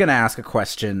kind of going to ask a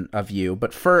question of you,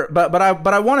 but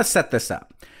I want to set this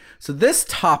up. So this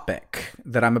topic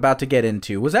that I'm about to get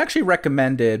into was actually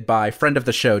recommended by friend of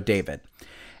the show, David.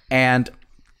 And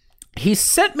he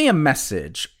sent me a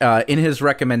message in his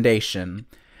recommendation,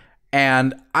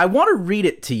 and I want to read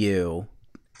it to you,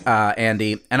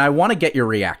 Andy, and I want to get your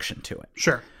reaction to it.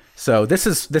 Sure. So this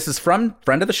is from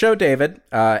friend of the show, David.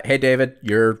 Hey, David,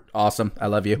 you're awesome. I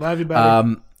love you. Love you,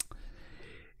 buddy.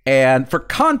 And for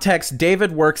context,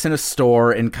 David works in a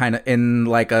store in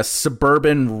a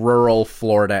suburban, rural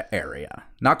Florida area.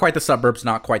 Not quite the suburbs,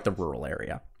 not quite the rural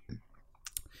area.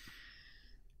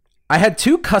 I had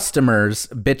 2 customers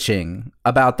bitching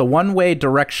about the one-way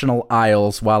directional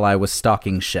aisles while I was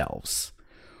stocking shelves.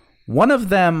 One of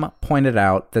them pointed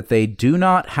out that they do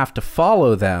not have to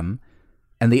follow them,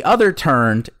 and the other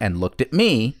turned and looked at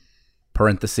me,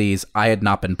 parentheses, I had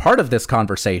not been part of this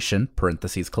conversation,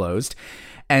 parentheses closed,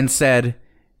 and said,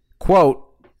 quote,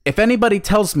 if anybody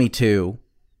tells me to,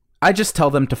 I just tell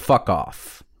them to fuck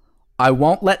off. I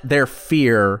won't let their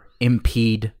fear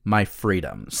impede my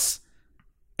freedoms.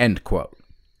 End quote.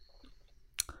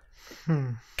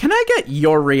 Can I get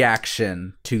your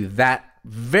reaction to that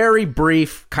very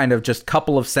brief, kind of just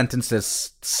couple of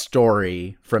sentences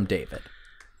story from David?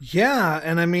 Yeah,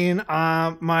 and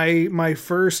my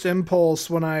first impulse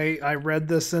when I read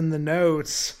this in the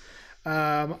notes,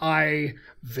 I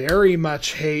very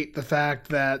much hate the fact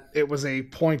that it was a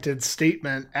pointed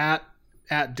statement at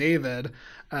David.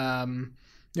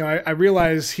 I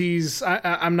realize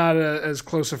I'm not as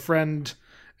close a friend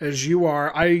as you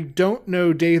are. I don't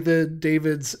know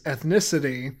David's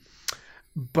ethnicity,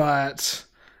 but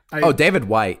David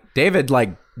White. David,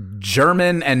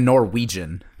 German and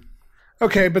Norwegian.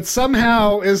 Okay, but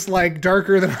somehow is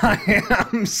darker than I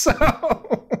am,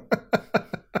 so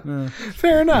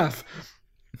fair enough.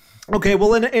 Okay,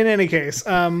 well, in any case,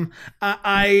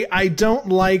 I don't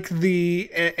like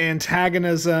the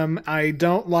antagonism. I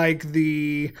don't like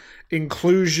the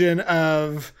inclusion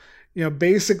of,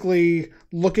 basically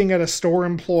looking at a store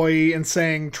employee and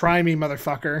saying, "Try me,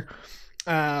 motherfucker."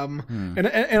 And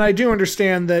I do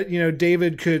understand that,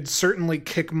 David could certainly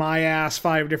kick my ass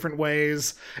 5 different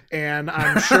ways, and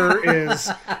I'm sure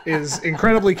is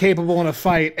incredibly capable in a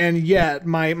fight. And yet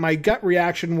my gut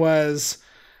reaction was,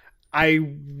 I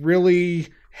really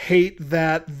hate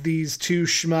that these two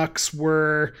schmucks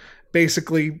were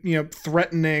basically,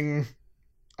 threatening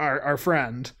our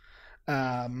friend.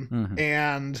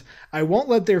 And I won't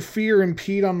let their fear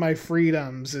impede on my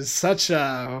freedoms is such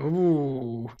that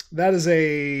is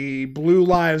a Blue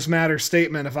Lives Matter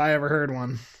statement if I ever heard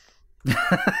one.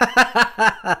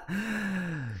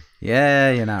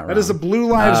 Yeah, you're not wrong. That is a Blue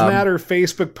Lives Matter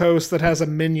Facebook post that has a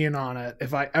minion on it,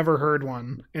 if I ever heard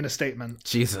one in a statement.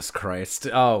 Jesus Christ.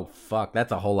 Oh, fuck.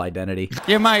 That's a whole identity.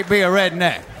 You might be a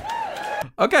redneck.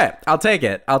 Okay, I'll take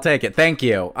it. Thank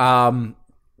you.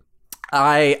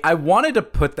 I wanted to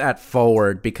put that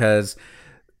forward because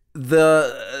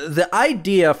the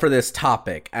idea for this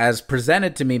topic, as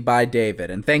presented to me by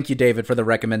David, and thank you, David, for the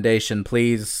recommendation.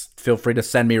 Please feel free to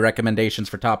send me recommendations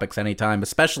for topics anytime,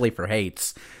 especially for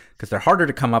hates, because they're harder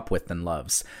to come up with than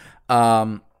loves.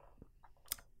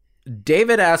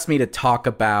 David asked me to talk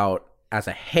about, as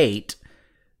a hate,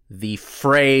 the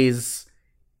phrase,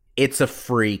 "It's a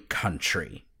free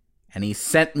country." And he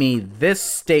sent me this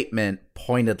statement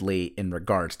pointedly in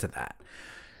regards to that.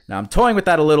 Now, I'm toying with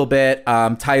that a little bit.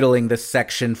 I'm titling this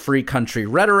section Free Country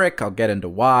Rhetoric. I'll get into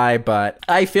why, but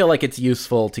I feel like it's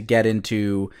useful to get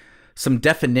into some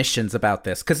definitions about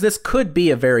this, because this could be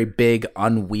a very big,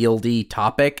 unwieldy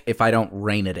topic if I don't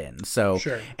rein it in. So,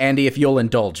 sure. Andy, if you'll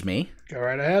indulge me. Go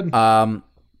right ahead.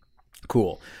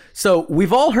 Cool. So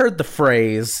we've all heard the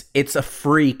phrase, "it's a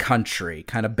free country,"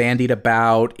 kind of bandied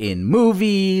about in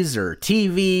movies or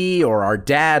TV or our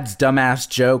dad's dumbass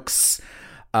jokes,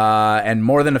 and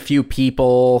more than a few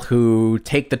people who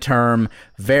take the term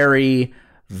very,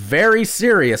 very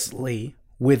seriously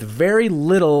with very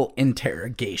little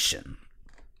interrogation.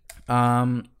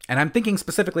 And I'm thinking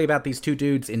specifically about these two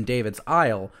dudes in David's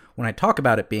aisle when I talk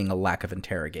about it being a lack of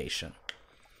interrogation.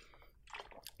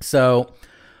 So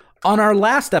on our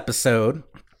last episode,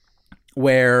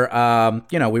 where,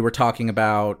 we were talking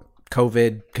about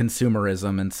COVID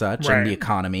consumerism and such, right, and the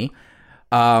economy,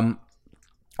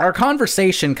 our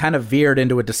conversation kind of veered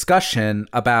into a discussion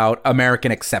about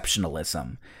American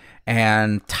exceptionalism.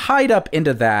 And tied up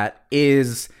into that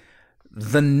is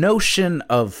the notion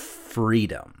of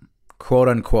freedom, quote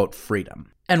unquote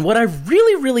freedom. And what I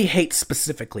really, really hate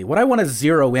specifically, what I want to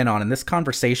zero in on in this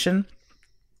conversation,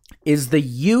 is the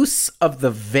use of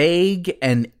the vague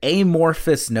and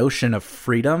amorphous notion of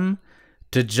freedom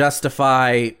to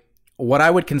justify what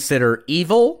I would consider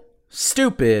evil,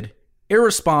 stupid,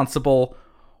 irresponsible,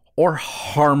 or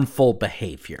harmful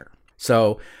behavior.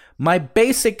 So my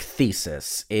basic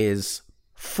thesis is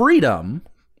freedom,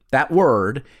 that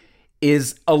word,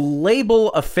 is a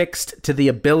label affixed to the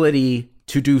ability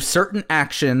to do certain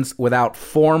actions without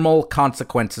formal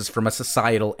consequences from a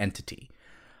societal entity.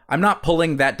 I'm not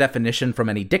pulling that definition from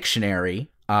any dictionary,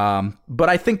 but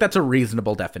I think that's a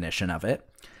reasonable definition of it.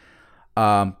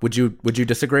 Would you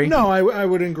disagree? No, I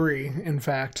would agree, in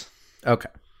fact.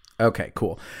 Okay,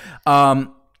 cool.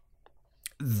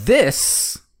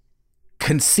 This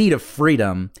conceit of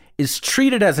freedom is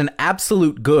treated as an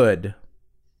absolute good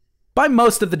by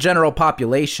most of the general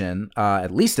population,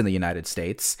 at least in the United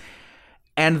States,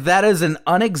 and that is an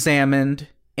unexamined,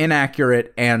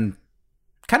 inaccurate, and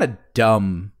kind of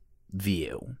dumb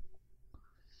view.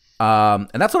 And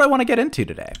that's what I want to get into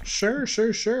today. Sure.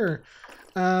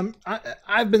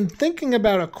 I've been thinking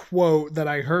about a quote that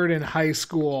I heard in high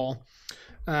school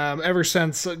ever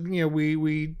since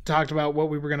we talked about what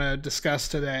we were going to discuss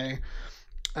today.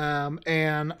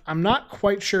 And I'm not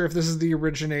quite sure if this is the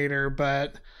originator,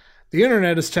 but the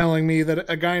internet is telling me that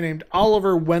a guy named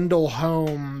Oliver Wendell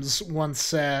Holmes once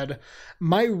said,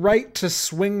 "My right to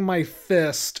swing my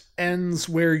fist ends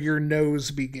where your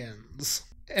nose begins."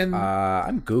 And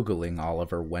I'm Googling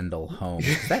Oliver Wendell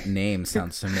Holmes. That name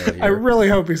sounds familiar. I really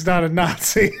hope he's not a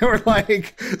Nazi or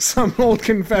like some old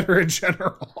Confederate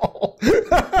general.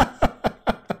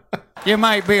 You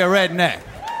might be a redneck.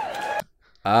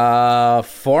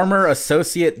 Former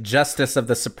Associate Justice of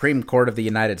the Supreme Court of the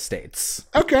United States.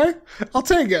 Okay, I'll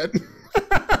take it.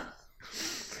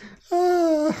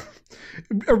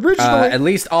 Originally, at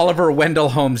least Oliver Wendell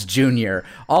Holmes Jr.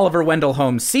 Oliver Wendell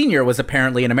Holmes Sr. was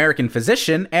apparently an American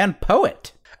physician and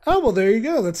poet. Oh, well, there you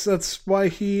go. That's why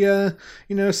he,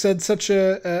 said such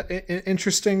an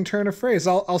interesting turn of phrase.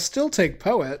 I'll still take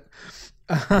poet.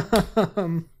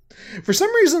 For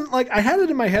some reason, like, I had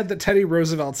it in my head that Teddy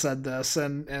Roosevelt said this,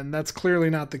 and that's clearly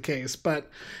not the case. But,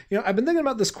 I've been thinking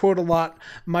about this quote a lot.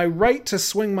 My right to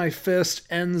swing my fist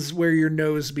ends where your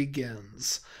nose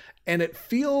begins. And it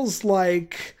feels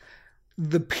like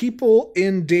the people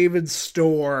in David's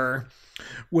store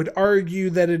would argue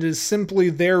that it is simply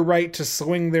their right to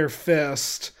swing their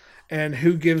fist, and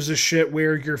who gives a shit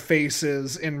where your face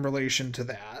is in relation to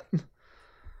that.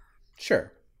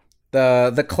 Sure.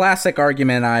 The classic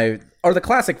argument or the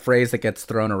classic phrase that gets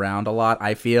thrown around a lot,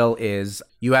 I feel, is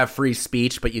you have free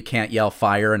speech, but you can't yell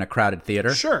fire in a crowded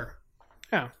theater. Sure.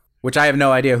 Yeah. Which I have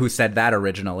no idea who said that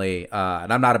originally,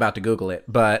 and I'm not about to Google it,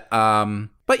 but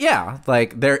yeah,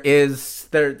 like there is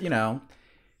this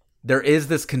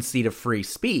conceit of free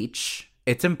speech.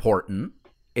 It's important,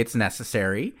 it's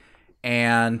necessary,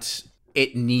 and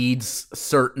it needs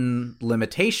certain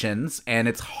limitations, and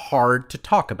it's hard to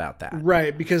talk about that.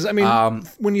 Right, because, I mean,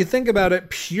 when you think about it,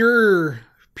 pure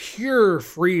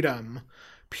freedom,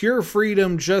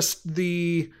 just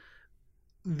the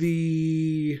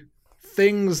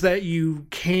things that you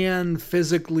can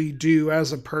physically do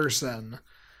as a person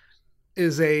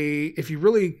is if you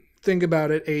really think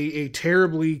about it, a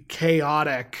terribly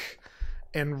chaotic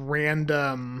and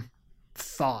random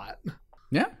thought.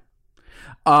 Yeah.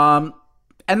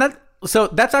 And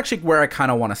that's actually where I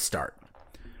kind of want to start.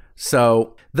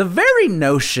 So the very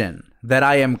notion that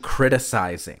I am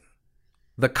criticizing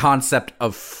the concept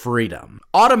of freedom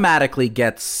automatically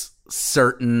gets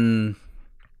certain,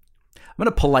 I'm going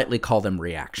to politely call them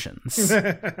reactions. This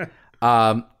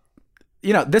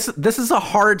is a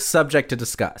hard subject to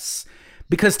discuss,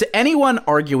 because to anyone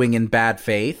arguing in bad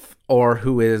faith or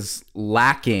who is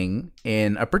lacking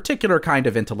in a particular kind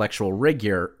of intellectual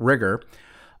rigor,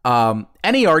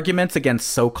 any arguments against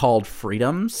so-called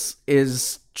freedoms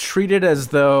is treated as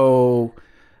though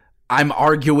I'm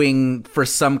arguing for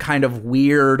some kind of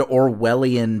weird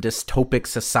Orwellian dystopic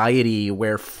society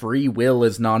where free will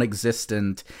is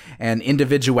non-existent and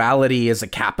individuality is a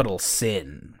capital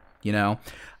sin.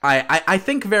 I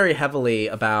think very heavily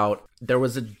about, there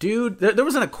was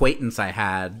an acquaintance I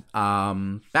had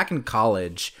back in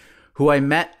college who I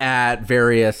met at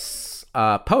various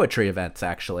poetry events,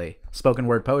 actually, spoken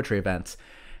word poetry events.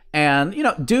 And,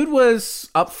 dude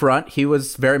was up front. He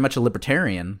was very much a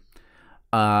libertarian.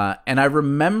 And I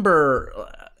remember,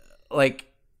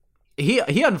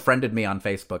 he unfriended me on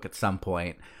Facebook at some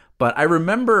point. But I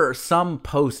remember some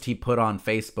post he put on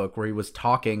Facebook where he was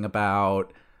talking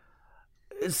about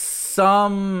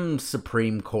some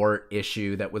Supreme Court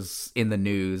issue that was in the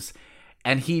news.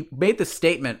 And he made the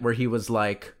statement where he was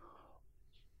like,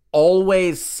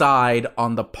 always side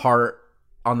on the part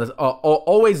on the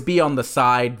always be on the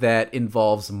side that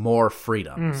involves more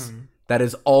freedoms. That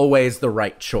is always the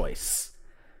right choice.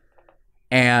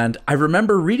 And I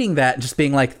remember reading that and just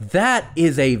being like, that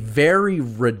is a very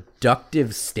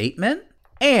reductive statement.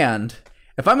 And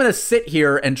if I'm going to sit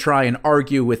here and try and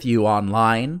argue with you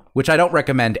online, which I don't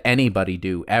recommend anybody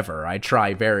do ever, I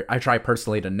try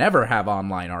personally to never have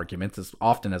online arguments as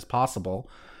often as possible.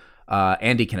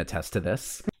 Andy can attest to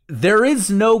this. There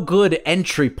is no good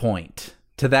entry point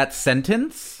to that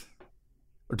sentence,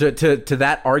 to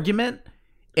that argument,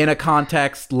 in a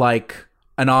context like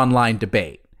an online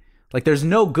debate. Like, there's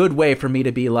no good way for me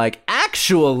to be like,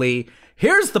 actually,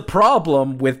 here's the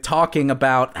problem with talking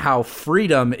about how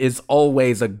freedom is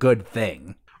always a good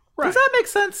thing. Right. Does that make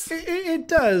sense? It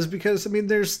does, because, I mean,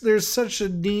 there's such a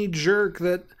knee jerk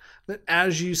that,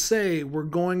 as you say, we're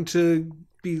going to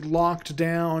be locked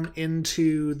down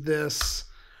into this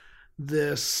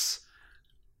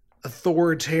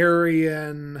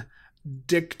authoritarian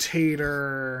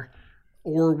dictator,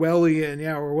 Orwellian.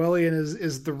 Yeah, Orwellian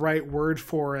is the right word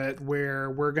for it, where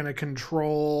we're going to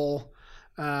control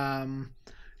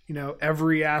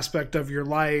every aspect of your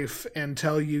life and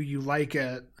tell you like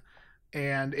it.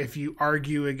 And if you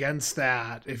argue against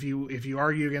that, if you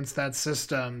argue against that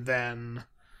system, then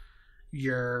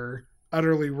you're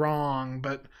utterly wrong.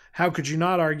 But how could you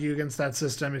not argue against that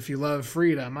system if you love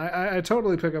freedom? I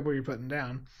totally pick up what you're putting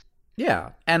down.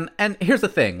 Yeah. And here's the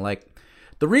thing, like,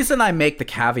 the reason I make the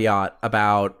caveat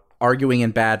about arguing in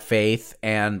bad faith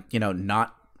and,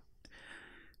 not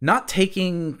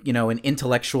taking, an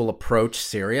intellectual approach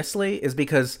seriously is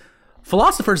because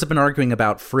philosophers have been arguing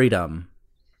about freedom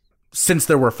since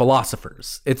there were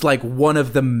philosophers. It's like one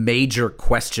of the major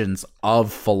questions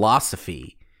of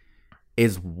philosophy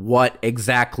is, what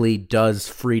exactly does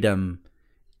freedom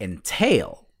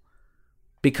entail?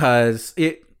 Because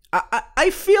I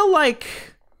feel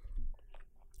like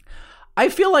I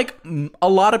feel like a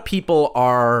lot of people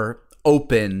are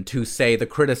open to, say, the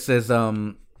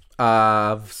criticism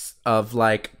of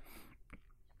like,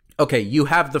 okay, you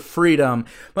have the freedom,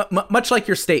 much like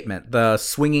your statement, the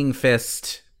swinging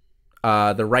fist,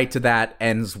 the right to that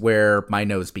ends where my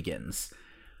nose begins.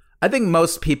 I think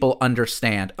most people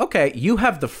understand, okay, you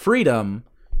have the freedom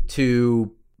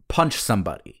to punch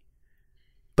somebody,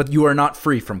 but you are not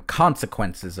free from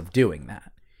consequences of doing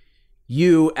that.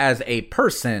 You, as a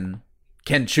person,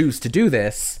 can choose to do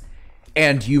this,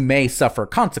 and you may suffer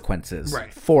consequences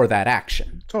for that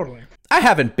action. Totally. I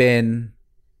haven't been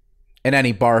in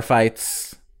any bar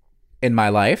fights in my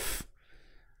life,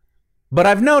 but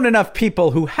I've known enough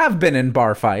people who have been in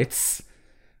bar fights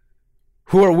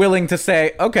who are willing to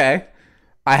say, okay,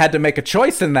 I had to make a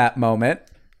choice in that moment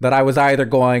that I was either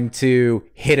going to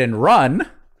hit and run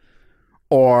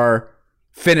or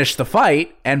finish the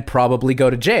fight and probably go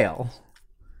to jail.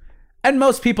 And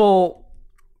most people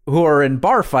who are in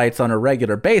bar fights on a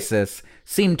regular basis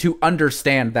seem to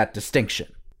understand that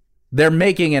distinction. They're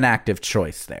making an active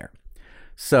choice there.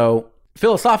 So,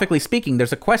 philosophically speaking,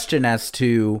 there's a question as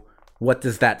to what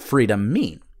does that freedom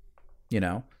mean? You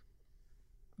know?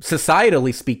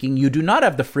 Societally speaking, you do not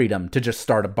have the freedom to just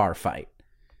start a bar fight.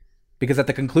 Because at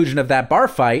the conclusion of that bar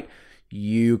fight,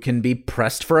 you can be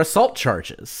pressed for assault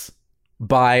charges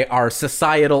by our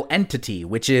societal entity,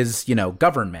 which is, you know,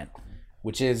 government,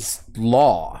 which is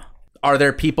law. Are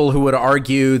there people who would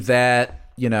argue that,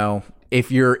 you know,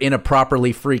 if you're in a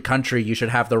properly free country, you should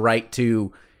have the right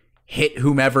to hit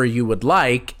whomever you would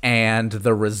like, and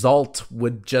the result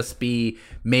would just be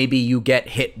maybe you get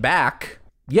hit back?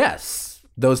 Yes,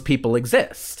 those people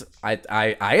exist.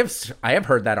 I have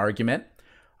heard that argument.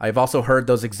 I've also heard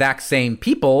those exact same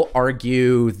people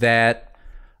argue that,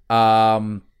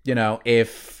 you know,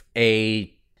 if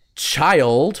a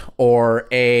child or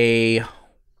a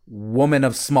woman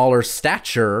of smaller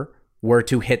stature were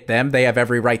to hit them, they have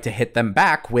every right to hit them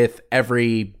back with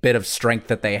every bit of strength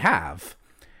that they have.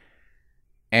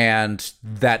 And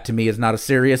that, to me, is not a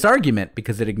serious argument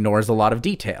because it ignores a lot of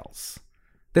details.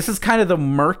 This is kind of the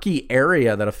murky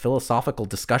area that a philosophical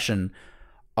discussion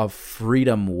of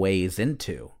freedom weighs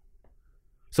into.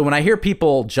 So when I hear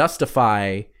people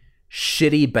justify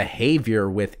shitty behavior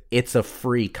with "it's a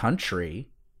free country,"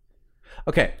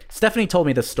 okay, Stephanie told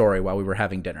me this story while we were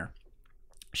having dinner.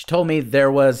 She told me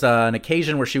there was an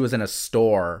occasion where she was in a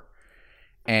store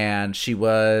and she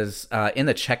was in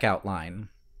the checkout line,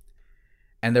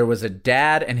 and there was a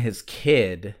dad and his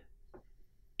kid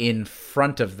in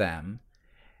front of them,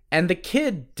 and the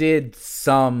kid did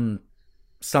some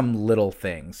little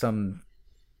thing, some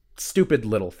stupid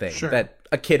little thing that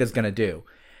a kid is going to do.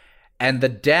 And the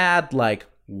dad, like,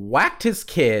 whacked his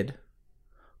kid,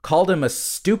 called him a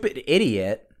stupid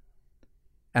idiot,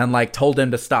 and, like, told him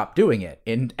to stop doing it.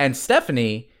 And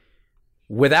Stephanie,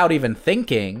 without even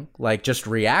thinking, like, just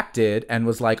reacted and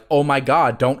was like, oh my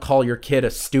God, don't call your kid a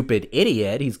stupid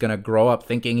idiot. He's going to grow up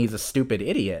thinking he's a stupid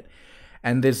idiot.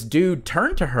 And this dude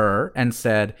turned to her and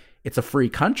said, it's a free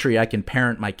country. I can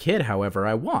parent my kid however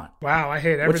I want. Wow, I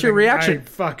hate everything. What's your reaction? I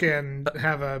fucking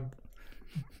have a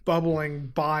bubbling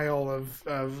bile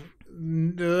of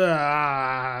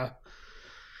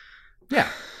Yeah.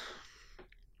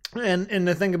 And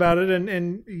to think about it,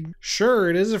 and sure,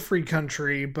 it is a free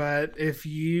country, but if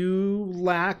you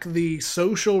lack the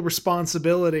social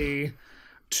responsibility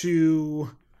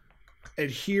to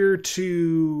adhere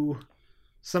to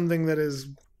something that is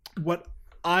what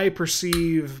I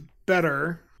perceive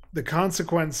better, the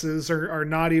consequences are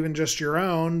not even just your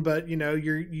own, but you know,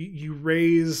 you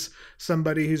raise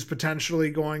somebody who's potentially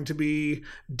going to be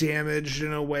damaged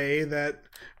in a way that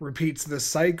repeats the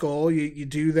cycle. You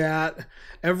do that.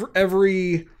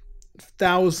 Every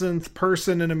 1,000th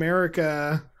person in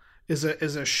America is a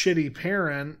shitty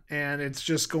parent, and it's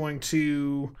just going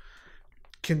to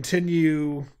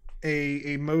continue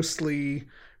a mostly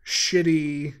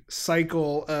shitty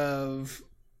cycle of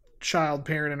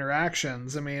child-parent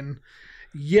interactions. I mean,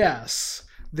 yes,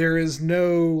 there is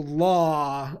no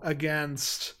law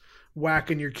against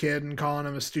whacking your kid and calling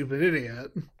him a stupid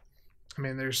idiot. I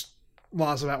mean, there's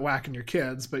laws about whacking your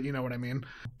kids, but you know what I mean.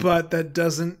 But that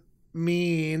doesn't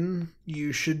mean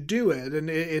you should do it. And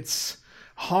it's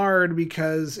hard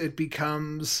because it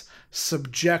becomes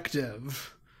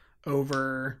subjective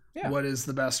over what is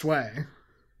the best way.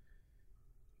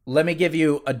 Let me give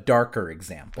you a darker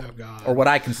example, or what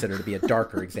I consider to be a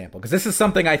darker example, because this is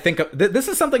something I think this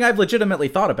is something I've legitimately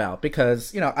thought about,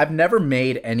 because, you know, I've never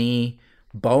made any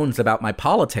bones about my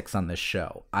politics on this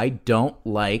show. I don't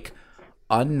like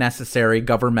unnecessary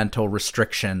governmental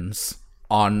restrictions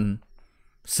on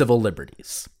civil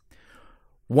liberties.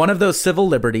 One of those civil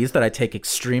liberties that I take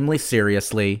extremely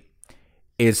seriously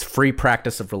is free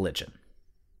practice of religion.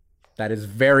 That is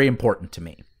very important to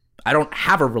me. I don't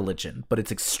have a religion, but it's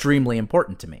extremely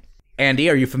important to me. Andy,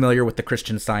 are you familiar with the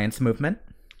Christian Science movement?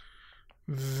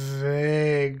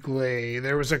 Vaguely.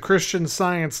 There was a Christian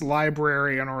Science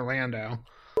library in Orlando.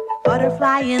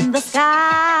 Butterfly in the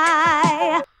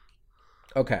sky.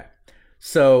 Okay.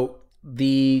 So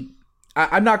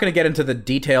I'm not going to get into the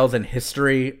details and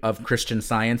history of Christian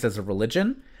Science as a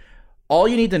religion. All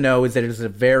you need to know is that it is a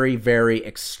very, very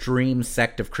extreme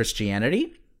sect of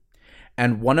Christianity.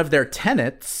 And one of their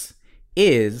tenets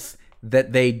is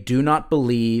that they do not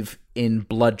believe in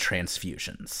blood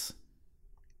transfusions.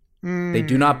 They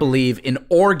do not believe in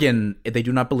organ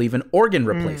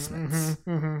replacements.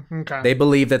 Okay. They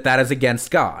believe that that is against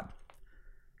God.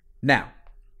 Now,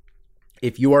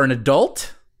 if you are an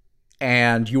adult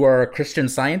and you are a Christian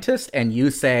Scientist and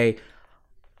you say,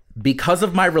 because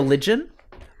of my religion,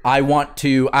 I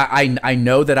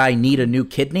know that I need a new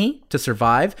kidney to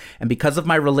survive, and because of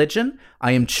my religion,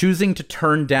 I am choosing to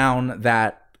turn down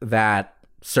that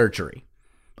surgery.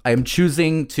 I am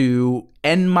choosing to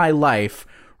end my life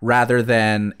rather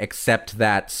than accept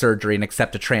that surgery and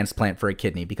accept a transplant for a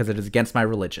kidney because it is against my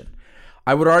religion.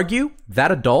 I would argue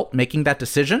that adult making that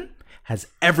decision has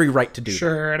every right to do that.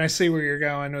 Sure, and I see where you're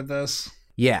going with this.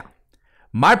 Yeah.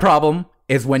 My problem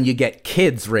is when you get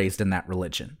kids raised in that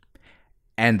religion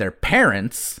and their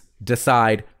parents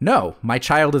decide, no, my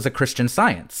child is a Christian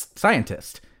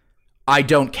scientist. I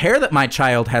don't care that my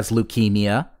child has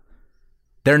leukemia.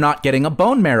 They're not getting a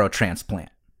bone marrow transplant.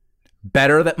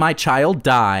 Better that my child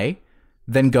die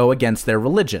than go against their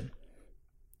religion.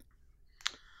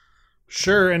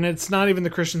 Sure, and it's not even the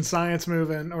Christian Science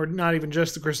movement, or not even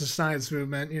just the Christian Science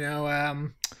movement.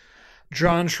 John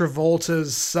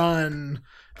Travolta's son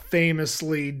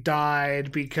famously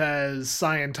died because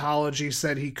Scientology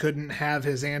said he couldn't have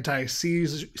his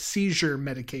anti-seizure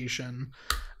medication.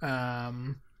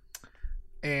 And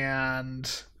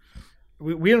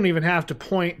we don't even have to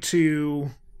point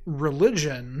to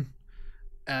religion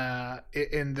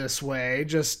in this way.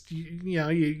 Just,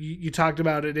 you talked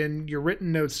about it in your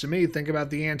written notes to me. Think about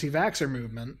the anti-vaxxer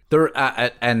movement.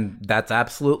 And that's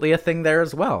absolutely a thing there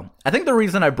as well. I think the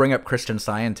reason I bring up Christian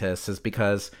Scientists is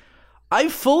because I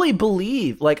fully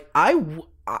believe, I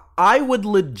would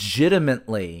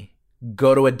legitimately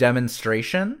go to a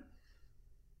demonstration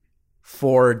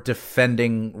for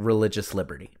defending religious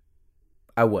liberty.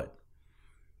 I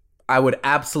would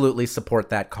absolutely support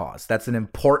that cause. That's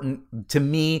to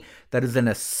me, that is an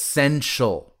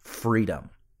essential freedom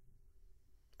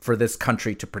for this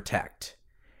country to protect.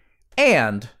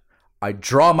 And I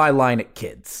draw my line at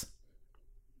kids.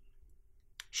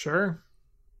 Sure.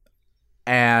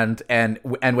 And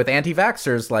with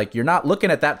anti-vaxxers, you're not looking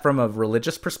at that from a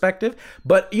religious perspective,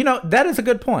 but that is a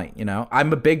good point.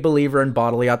 I'm a big believer in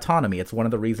bodily autonomy. It's one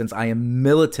of the reasons I am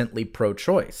militantly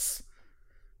pro-choice.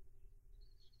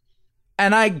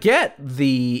 And I get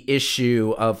the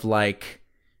issue of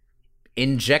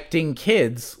injecting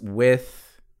kids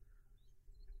with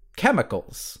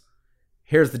chemicals.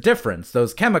 Here's the difference.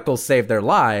 Those chemicals save their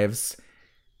lives.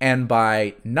 And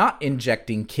by not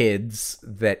injecting kids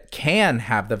that can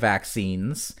have the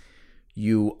vaccines,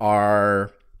 you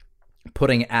are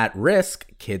putting at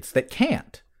risk kids that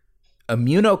can't.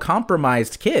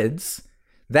 Immunocompromised kids,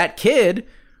 that kid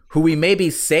who we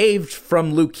maybe saved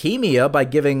from leukemia by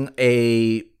giving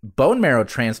a bone marrow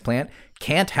transplant,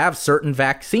 can't have certain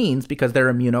vaccines because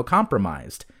they're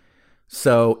immunocompromised.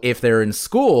 So if they're in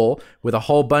school with a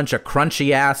whole bunch of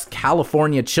crunchy-ass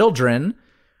California children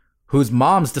whose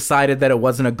moms decided that it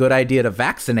wasn't a good idea to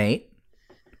vaccinate,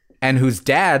 and whose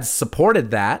dads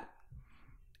supported that,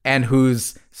 and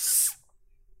whose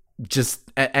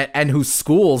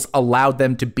schools allowed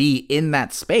them to be in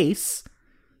that space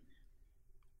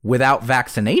without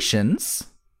vaccinations,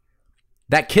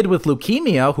 that kid with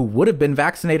leukemia who would have been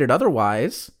vaccinated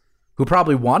otherwise, who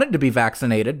probably wanted to be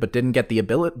vaccinated but didn't have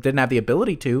the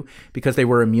ability to because they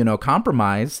were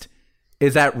immunocompromised,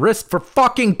 is at risk for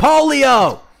fucking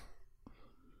polio.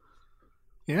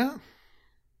 Yeah.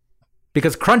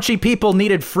 Because crunchy people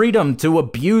needed freedom to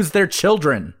abuse their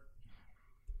children.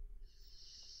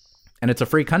 And it's a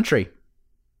free country.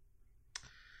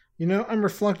 I'm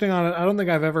reflecting on it. I don't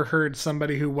think I've ever heard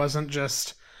somebody who wasn't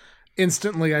just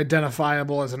instantly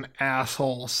identifiable as an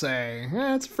asshole say,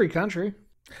 it's a free country.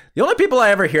 The only people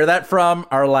I ever hear that from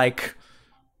are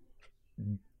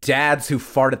dads who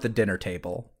fart at the dinner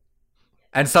table.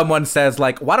 And someone says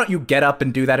why don't you get up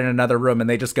and do that in another room? And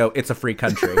they just go, it's a free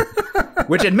country.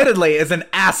 Which admittedly is an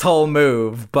asshole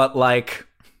move, but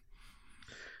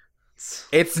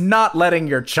It's not letting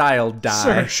your child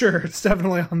die. Sure. It's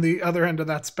definitely on the other end of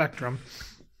that spectrum.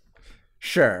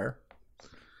 Sure.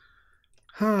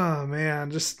 Oh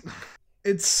man,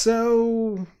 it's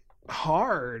so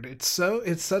hard.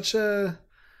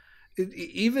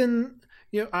 Even,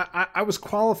 you know, I was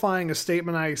qualifying a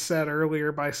statement I said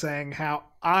earlier by saying how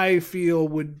I feel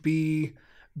would be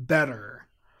better.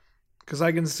 Because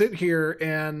I can sit here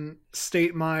and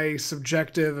state my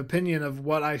subjective opinion of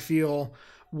what I feel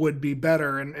would be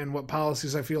better and what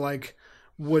policies I feel like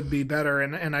would be better.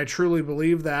 And I truly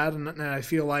believe that. And I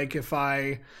feel like if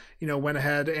I, you know, went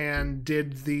ahead and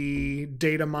did the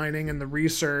data mining and the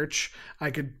research,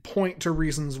 I could point to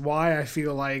reasons why I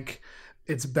feel like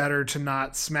it's better to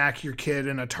not smack your kid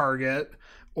in a Target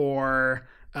or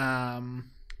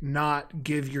not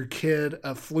give your kid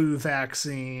a flu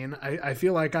vaccine. I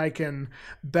feel like I can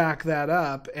back that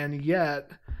up, and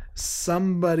yet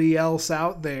somebody else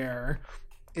out there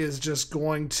is just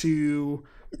going to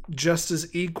just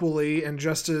as equally and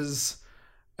just as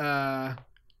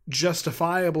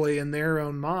justifiably in their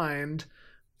own mind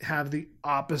have the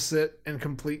opposite and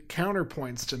complete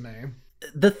counterpoints to me.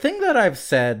 The thing that I've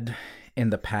said in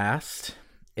the past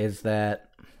is that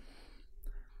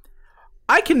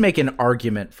I can make an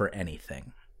argument for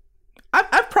anything.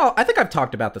 I think I've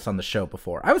talked about this on the show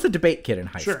before. I was a debate kid in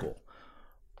high school.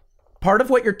 Part of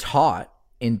what you're taught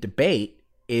in debate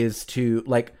is to,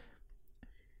 like,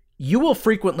 you will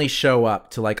frequently show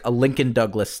up to like a Lincoln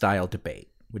Douglas style debate,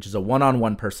 which is a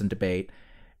one-on-one person debate,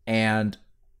 and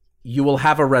you will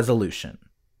have a resolution.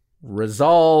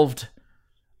 Resolved,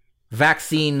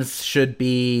 vaccines should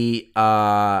be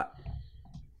 100%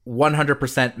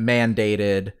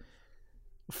 mandated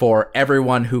for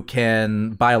everyone who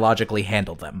can biologically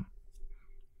handle them.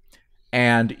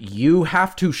 And you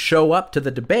have to show up to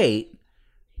the debate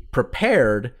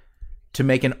prepared to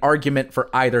make an argument for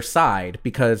either side,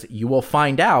 because you will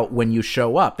find out when you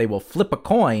show up. They will flip a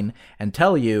coin and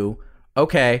tell you,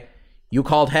 okay, you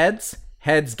called heads,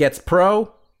 heads gets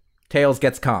pro, tails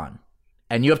gets con.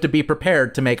 And you have to be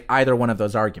prepared to make either one of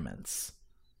those arguments.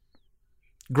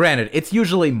 Granted, it's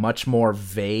usually much more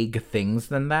vague things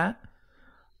than that.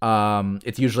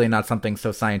 It's usually not something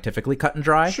so scientifically cut and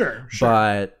dry. Sure.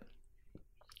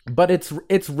 But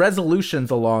it's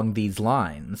resolutions along these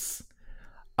lines.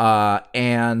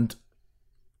 And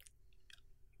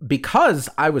because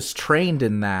I was trained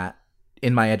in that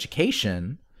in my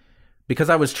education, because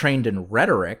I was trained in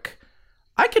rhetoric,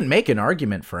 I can make an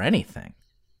argument for anything.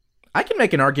 I can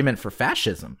make an argument for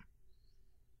fascism.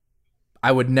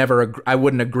 I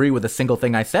wouldn't agree with a single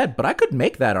thing I said, but I could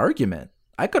make that argument.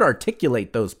 I could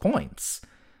articulate those points.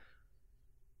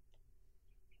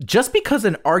 Just because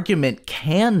an argument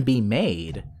can be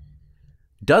made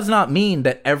does not mean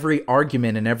that every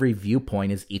argument and every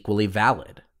viewpoint is equally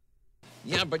valid.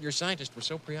 Yeah, but your scientists were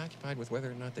so preoccupied with whether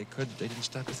or not they could, they didn't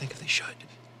stop to think if they should.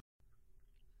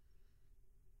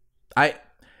 I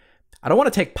don't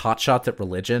want to take pot shots at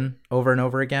religion over and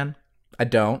over again. I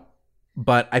don't.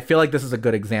 But I feel like this is a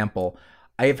good example.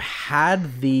 I've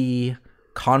had the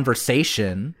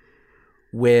conversation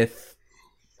with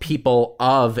people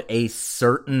of a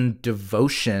certain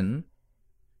devotion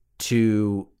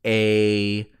to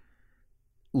a,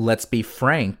 let's be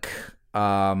frank,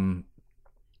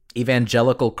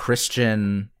 evangelical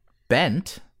Christian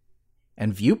bent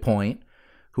and viewpoint,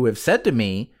 who have said to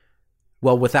me,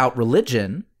 well, without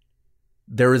religion,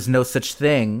 there is no such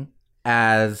thing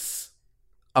as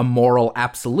a moral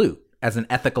absolute, as an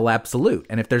ethical absolute.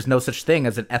 And if there's no such thing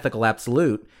as an ethical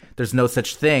absolute, there's no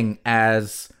such thing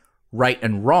as right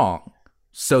and wrong.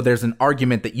 So there's an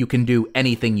argument that you can do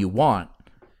anything you want,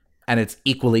 and it's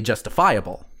equally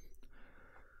justifiable.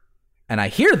 And I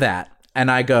hear that,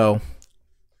 and I go,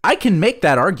 I can make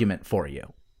that argument for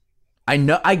you.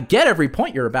 I get every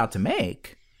point you're about to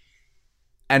make,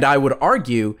 and I would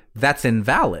argue that's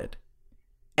invalid.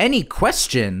 Any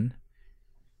question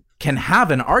can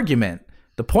have an argument.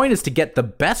 The point is to get the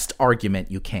best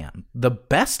argument you can, the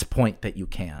best point that you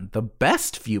can, the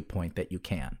best viewpoint that you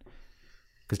can.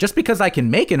 Because just because I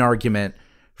can make an argument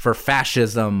for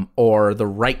fascism or the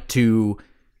right to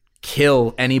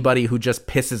kill anybody who just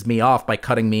pisses me off by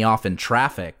cutting me off in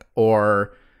traffic,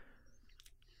 or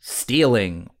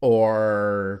stealing,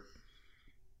 or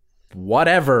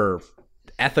whatever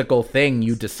ethical thing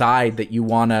you decide that you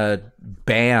want to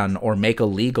ban or make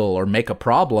illegal or make a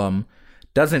problem,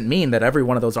 doesn't mean that every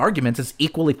one of those arguments is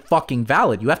equally fucking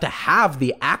valid. You have to have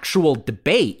the actual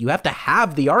debate. You have to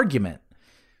have the argument.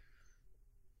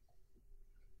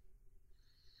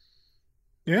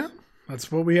 Yeah,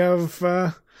 that's what we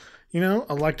have,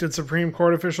 elected Supreme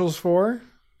Court officials for.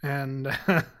 And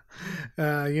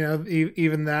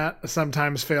Even that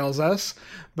sometimes fails us.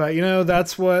 But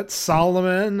that's what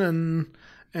Solomon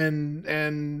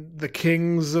and the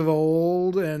kings of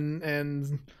old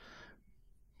and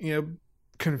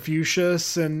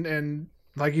Confucius and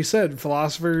like you said,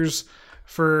 philosophers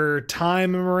for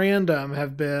time memorandum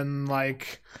have been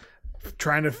like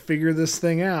trying to figure this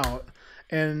thing out.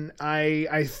 And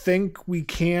I think we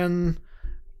can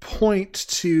point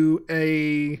to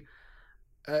a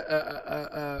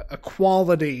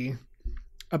quality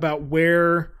about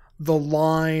where the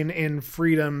line in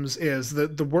freedoms is.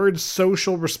 The word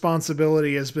social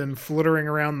responsibility has been flittering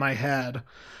around my head.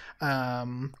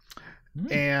 And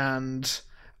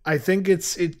I think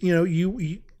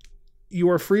you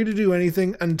are free to do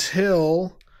anything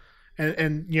until,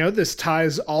 and this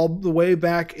ties all the way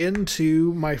back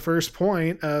into my first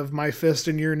point of my fist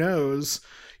in your nose.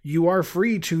 You are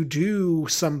free to do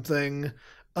something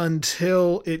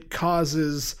until it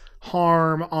causes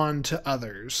harm onto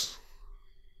others.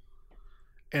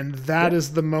 And that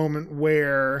is the moment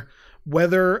where,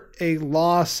 whether a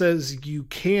law says you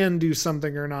can do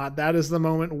something or not, that is the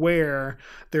moment where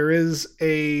there is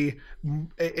a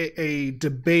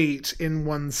debate in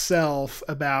oneself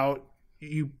about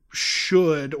you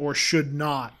should or should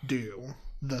not do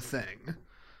the thing.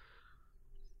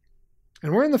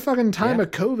 And we're in the fucking time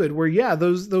of COVID where,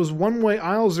 those one-way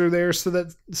aisles are there so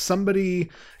that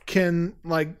somebody can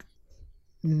like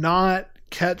not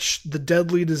catch the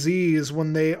deadly disease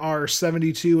when they are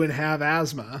 72 and have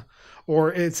asthma,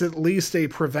 or it's at least a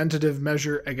preventative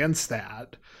measure against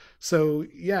that. So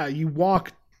you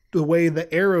walk the way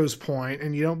the arrows point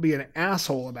and you don't be an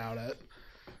asshole about it.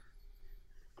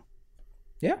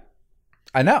 Yeah,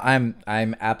 I know.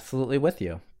 I'm absolutely with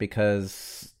you,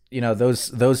 because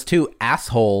those two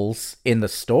assholes in the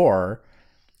store,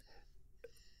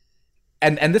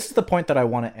 and this is the point that I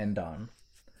want to end on.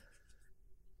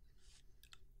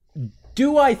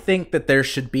 Do I think that there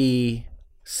should be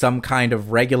some kind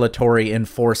of regulatory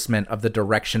enforcement of the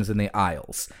directions in the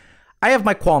aisles? I have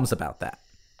my qualms about that,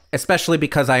 especially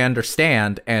because I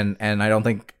understand, and I don't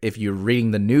think if you're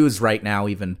reading the news right now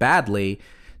even badly,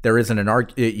 there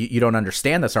isn't you don't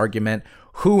understand this argument.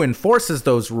 Who enforces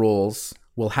those rules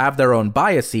will have their own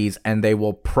biases, and they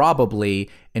will probably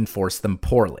enforce them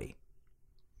poorly,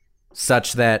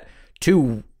 such that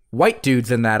two white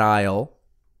dudes in that aisle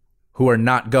who are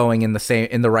not going in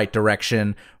the right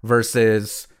direction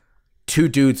versus two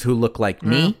dudes who look like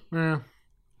me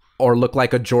or look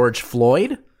like a George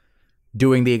Floyd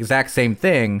doing the exact same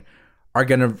thing are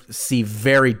going to see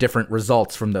very different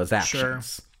results from those actions.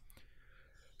 Sure.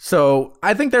 So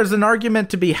I think there's an argument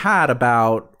to be had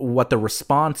about what the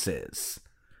response is.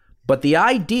 But the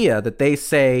idea that they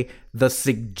say the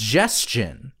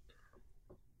suggestion,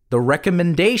 the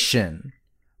recommendation,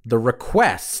 the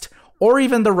request, or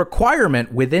even the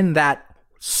requirement within that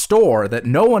store that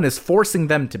no one is forcing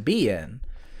them to be in,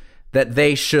 that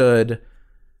they should,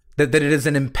 that it is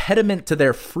an impediment to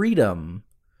their freedom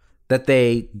that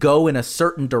they go in a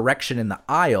certain direction in the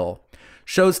aisle,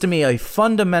 shows to me a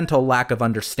fundamental lack of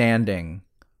understanding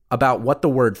about what the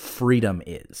word freedom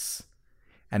is.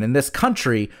 And in this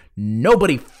country,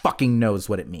 nobody fucking knows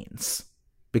what it means,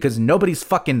 because nobody's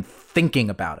fucking thinking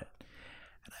about it.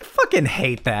 I fucking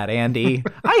hate that, Andy.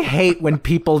 I hate when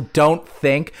people don't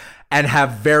think and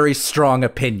have very strong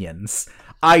opinions.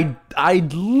 I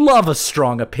love a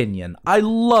strong opinion. I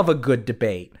love a good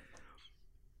debate.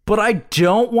 But I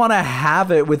don't want to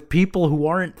have it with people who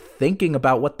aren't thinking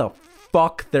about what the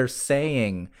fuck they're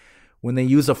saying when they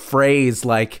use a phrase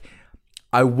like,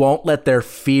 I won't let their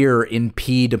fear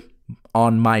impede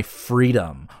on my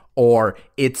freedom, or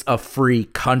it's a free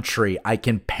country. I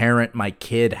can parent my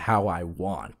kid how I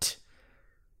want.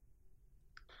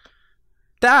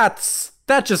 That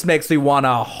just makes me want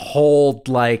to hold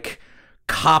like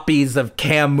copies of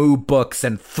Camus books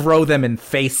and throw them in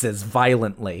faces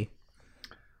violently.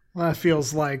 Well, that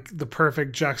feels like the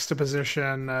perfect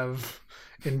juxtaposition of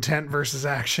intent versus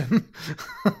action.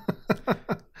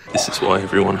 This is why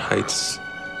everyone hates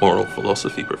moral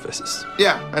philosophy professors.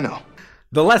 Yeah, I know.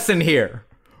 The lesson here: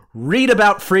 read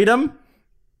about freedom,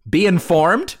 be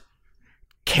informed,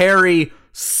 carry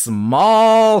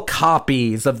small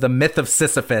copies of the Myth of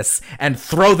Sisyphus, and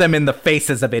throw them in the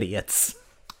faces of idiots.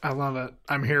 I love it.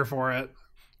 I'm here for it.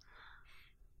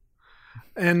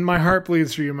 And my heart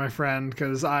bleeds for you, my friend,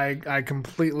 because I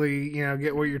completely,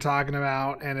 get what you're talking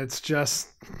about, and it's just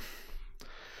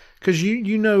because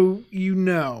you know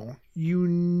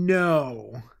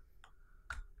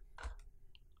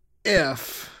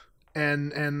if,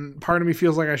 and part of me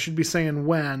feels like I should be saying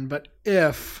when, but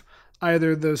if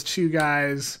either of those two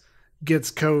guys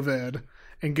gets COVID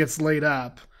and gets laid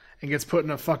up and gets put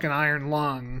in a fucking iron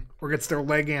lung or gets their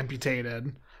leg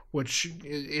amputated, which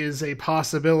is a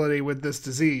possibility with this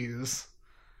disease,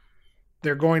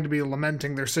 they're going to be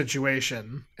lamenting their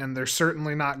situation. And they're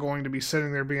certainly not going to be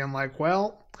sitting there being like,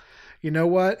 well, you know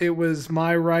what? It was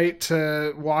my right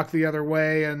to walk the other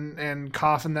way and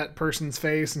cough in that person's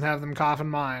face and have them cough in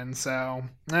mine. So,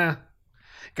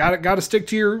 got to stick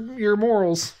to your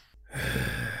morals.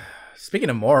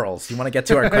 Speaking of morals, you want to get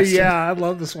to our question? Yeah, I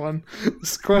love this one.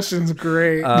 This question's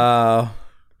great. Okay.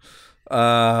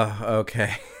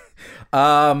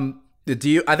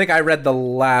 I think I read the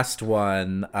last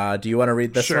one. Do you want to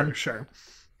read this one? Sure.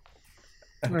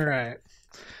 All right.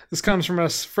 This comes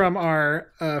from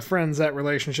our friends at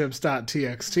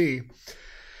relationships.txt.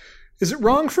 Is it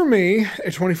wrong for me, a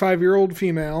 25-year-old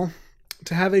female,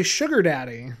 to have a sugar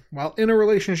daddy while in a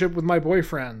relationship with my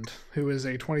boyfriend, who is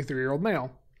a 23-year-old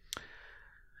male?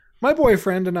 My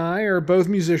boyfriend and I are both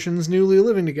musicians newly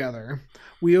living together.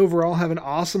 We overall have an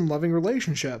awesome, loving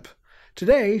relationship.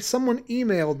 Today, someone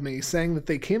emailed me saying that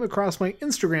they came across my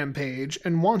Instagram page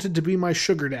and wanted to be my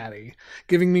sugar daddy,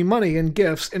 giving me money and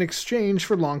gifts in exchange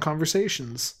for long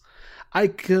conversations.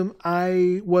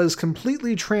 I was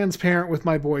completely transparent with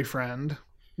my boyfriend,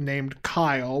 named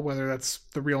Kyle, whether that's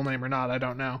the real name or not, I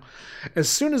don't know. As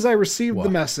soon as I received the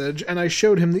message and I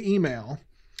showed him the email,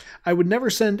 I would never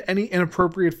send any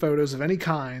inappropriate photos of any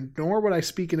kind, nor would I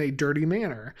speak in a dirty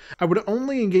manner. I would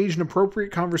only engage in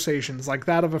appropriate conversations like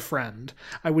that of a friend.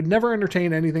 I would never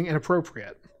entertain anything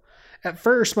inappropriate. At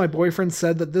first, my boyfriend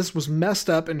said that this was messed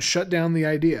up and shut down the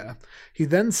idea. He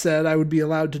then said I would be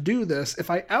allowed to do this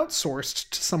if I outsourced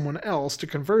to someone else to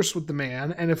converse with the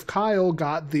man and if Kyle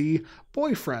got the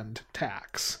boyfriend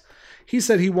tax. He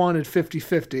said he wanted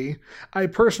 50-50. I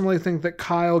personally think that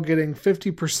Kyle getting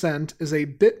 50% is a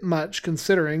bit much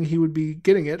considering he would be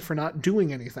getting it for not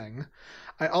doing anything.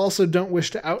 I also don't wish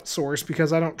to outsource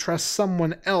because I don't trust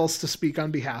someone else to speak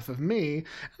on behalf of me, and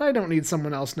I don't need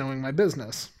someone else knowing my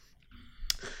business.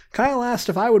 Kyle asked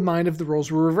if I would mind if the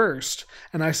roles were reversed,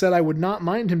 and I said I would not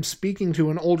mind him speaking to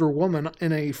an older woman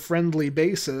in a friendly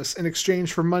basis in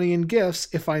exchange for money and gifts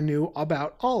if I knew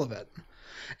about all of it.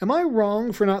 Am I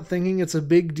wrong for not thinking it's a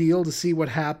big deal to see what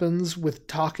happens with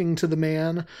talking to the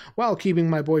man while keeping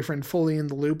my boyfriend fully in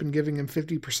the loop and giving him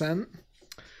 50%?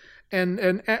 And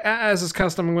as is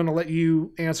custom, I'm going to let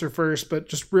you answer first, but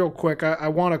just real quick, I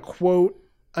want to quote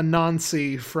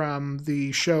Anansi from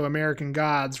the show American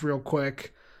Gods real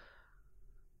quick.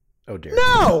 Oh, dear.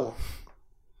 No!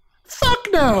 Fuck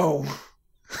no!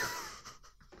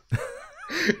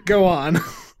 Go on.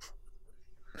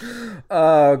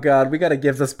 Oh, God. We got to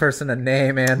give this person a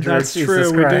name, Andrew. That's Jesus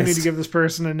true. Christ. We do need to give this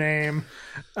person a name.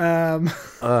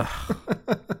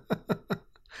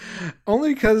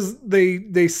 Only because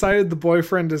they cited the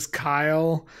boyfriend as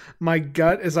Kyle. My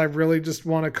gut is I really just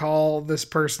want to call this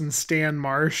person Stan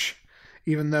Marsh,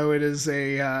 even though it is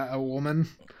a woman.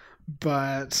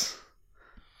 But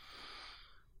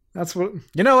that's what...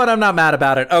 You know what? I'm not mad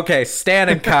about it. Okay, Stan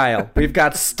and Kyle. We've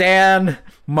got Stan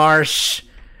Marsh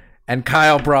and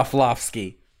Kyle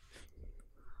Broflovsky.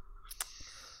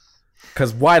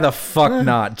 Because why the fuck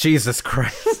not? Jesus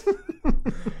Christ.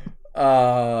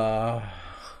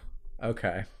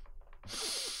 Okay.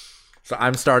 So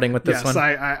I'm starting with this one.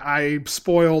 Yes, I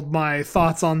spoiled my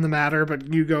thoughts on the matter,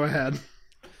 but you go ahead.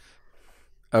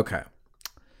 Okay.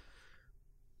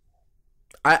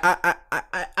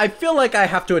 I feel like I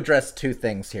have to address two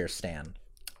things here, Stan.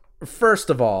 First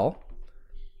of all,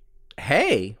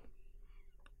 hey,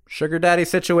 sugar daddy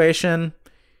situation.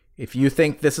 If you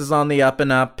think this is on the up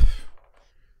and up,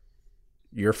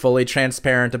 you're fully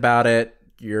transparent about it.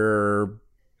 Your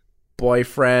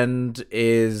boyfriend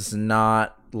is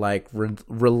not like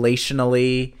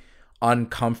relationally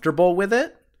uncomfortable with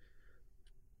it.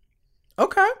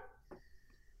 Okay.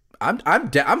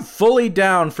 I'm fully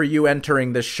down for you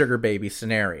entering this sugar baby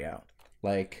scenario.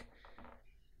 Like,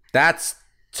 that's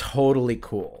totally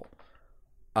cool.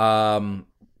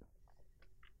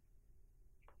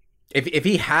 If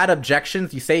he had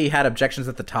objections, you say he had objections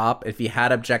at the top. If he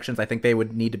had objections, I think they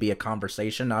would need to be a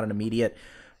conversation, not an immediate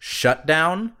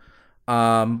shutdown.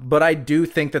 But I do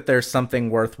think that there's something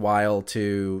worthwhile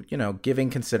to, giving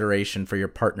consideration for your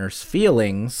partner's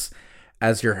feelings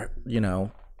as you're,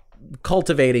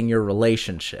 cultivating your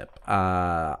relationship.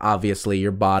 Obviously,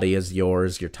 your body is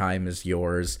yours. Your time is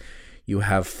yours. You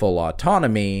have full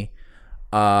autonomy.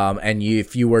 And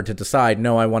if you were to decide,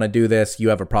 no, I want to do this, you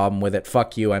have a problem with it,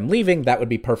 fuck you, I'm leaving, that would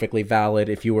be perfectly valid.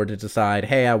 If you were to decide,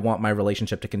 hey, I want my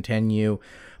relationship to continue,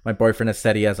 my boyfriend has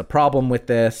said he has a problem with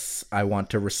this, I want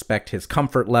to respect his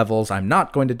comfort levels, I'm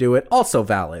not going to do it, also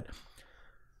valid.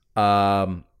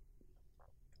 So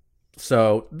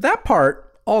that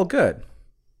part, all good.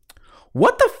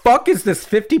 What the fuck is this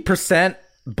 50%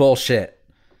 bullshit?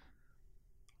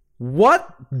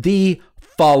 What the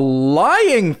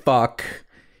flying fuck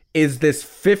is this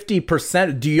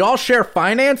 50%? Do y'all share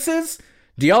finances?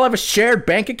 Do y'all have a shared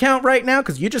bank account right now?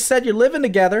 Because you just said you're living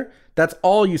together. That's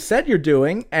all you said you're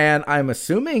doing. And I'm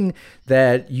assuming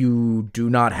that you do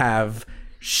not have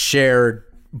shared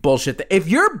bullshit. If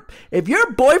your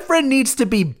boyfriend needs to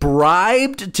be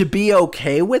bribed to be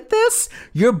okay with this,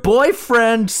 your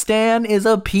boyfriend, Stan, is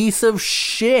a piece of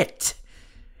shit.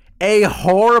 A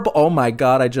horrible... Oh my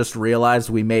god, I just realized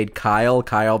we made Kyle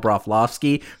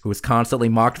Broflovsky, who is constantly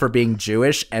mocked for being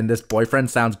Jewish, and this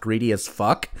boyfriend sounds greedy as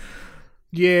fuck.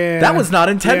 Yeah. That was not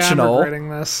intentional. Yeah, I'm regretting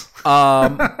this.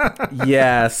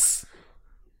 Yes.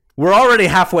 We're already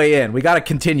halfway in. We got to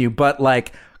continue, but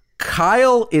like,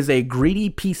 Kyle is a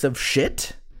greedy piece of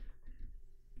shit.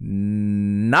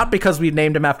 Not because we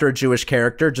named him after a Jewish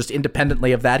character, just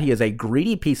independently of that, he is a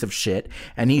greedy piece of shit,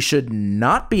 and he should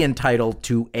not be entitled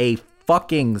to a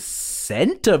fucking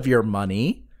cent of your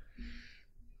money.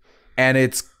 And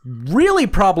it's really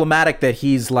problematic that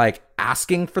he's like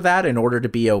asking for that in order to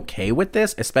be okay with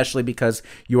this, especially because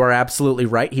you are absolutely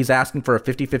right. He's asking for a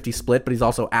 50-50 split, but he's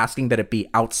also asking that it be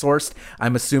outsourced.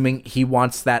 I'm assuming he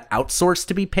wants that outsourced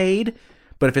to be paid,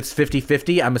 but if it's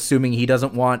 50-50, I'm assuming he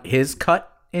doesn't want his cut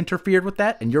interfered with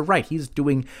that. And you're right, he's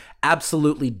doing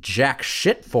absolutely jack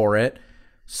shit for it.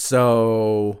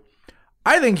 So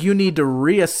I think you need to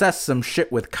reassess some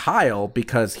shit with Kyle,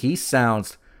 because he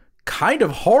sounds kind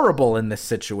of horrible in this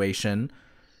situation.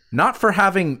 Not for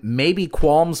having maybe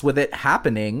qualms with it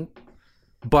happening,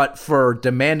 but for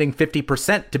demanding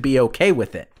 50% to be okay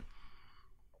with it.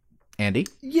 Andy?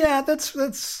 Yeah,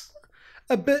 that's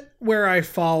a bit where I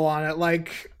fall on it.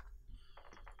 Like,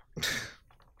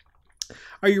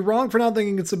 are you wrong for not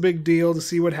thinking it's a big deal to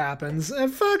see what happens?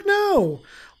 And fuck no.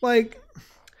 Like,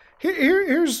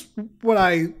 here's what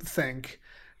I think.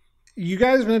 You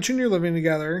guys mentioned you're living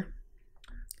together.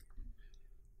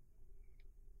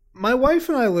 My wife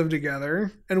and I live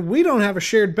together, and we don't have a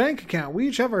shared bank account. We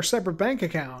each have our separate bank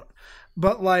account.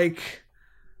 But, like,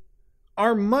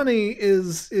 our money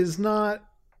is not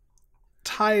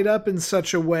tied up in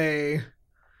such a way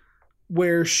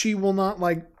where she will not,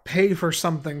 like, pay for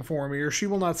something for me, or she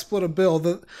will not split a bill.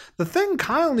 The thing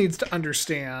Kyle needs to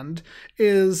understand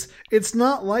is it's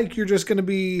not like you're just going to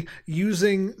be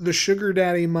using the sugar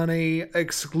daddy money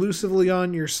exclusively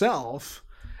on yourself.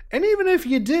 And even if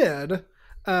you did...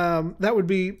 that would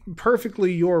be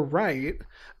perfectly your right,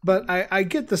 but I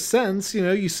get the sense, you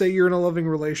know, you say you're in a loving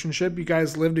relationship, you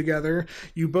guys live together,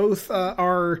 you both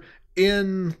are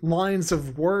in lines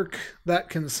of work that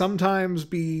can sometimes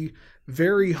be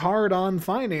very hard on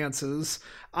finances.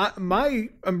 My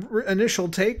initial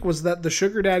take was that the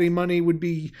sugar daddy money would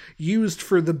be used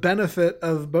for the benefit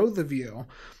of both of you.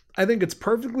 I think it's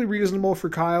perfectly reasonable for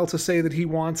Kyle to say that he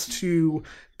wants to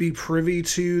be privy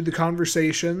to the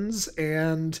conversations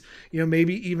and, you know,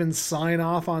 maybe even sign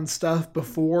off on stuff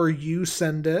before you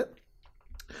send it.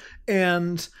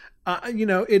 And, you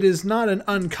know, it is not an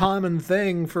uncommon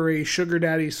thing for a sugar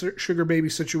daddy, sugar baby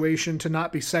situation to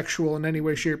not be sexual in any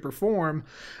way, shape, or form.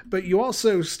 But you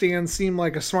also, Stan, seem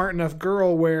like a smart enough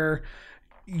girl where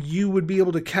you would be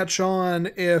able to catch on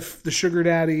if the sugar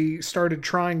daddy started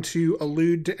trying to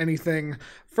allude to anything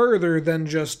further than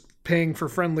just paying for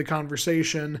friendly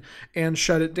conversation, and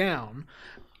shut it down.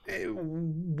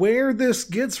 Where this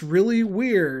gets really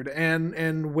weird,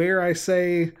 and where I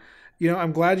say, you know,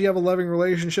 I'm glad you have a loving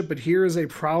relationship, but here is a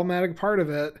problematic part of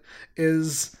it,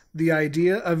 is the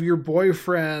idea of your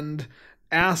boyfriend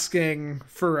asking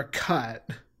for a cut.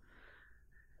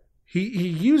 He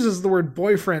uses the word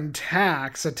boyfriend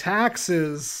tax. A tax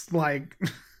is like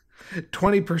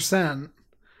 20%.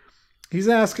 He's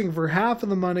asking for half of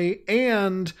the money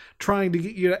and trying to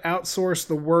get you to outsource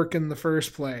the work in the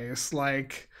first place.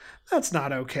 Like, that's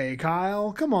not okay,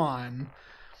 Kyle. Come on.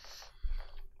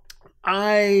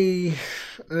 I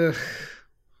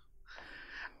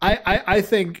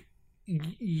think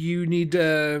you need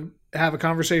to have a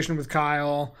conversation with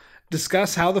Kyle,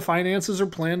 discuss how the finances are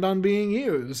planned on being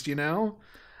used, you know?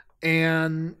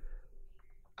 And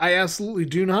I absolutely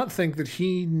do not think that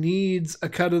he needs a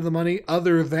cut of the money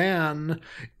other than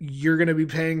you're going to be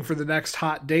paying for the next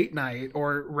hot date night,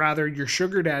 or rather your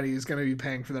sugar daddy is going to be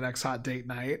paying for the next hot date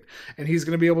night, and he's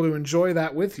going to be able to enjoy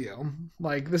that with you.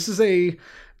 Like, this is a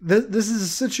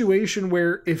situation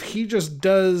where if he just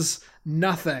does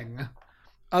nothing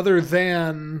other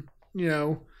than, you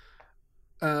know,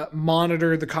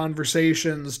 monitor the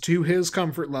conversations to his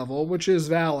comfort level, which is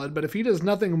valid. But if he does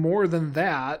nothing more than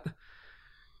that,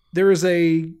 there is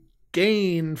a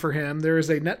gain for him. There is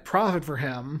a net profit for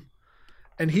him.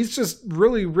 And he's just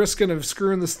really risking of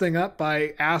screwing this thing up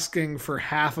by asking for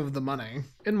half of the money,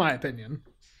 in my opinion.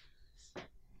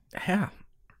 Yeah.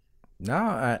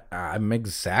 No, I'm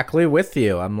exactly with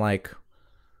you. I'm like,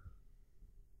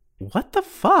 what the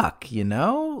fuck, you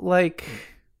know? Like,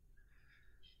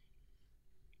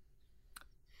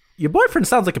 your boyfriend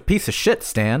sounds like a piece of shit,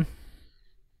 Stan.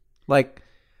 Like,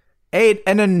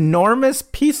 an enormous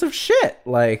piece of shit.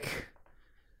 Like,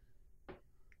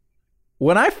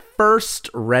 when I first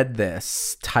read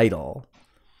this title,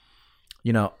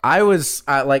 you know, I was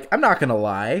like, I'm not gonna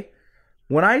lie.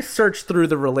 When I search through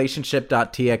the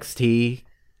relationship.txt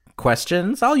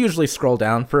questions, I'll usually scroll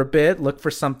down for a bit, look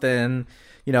for something,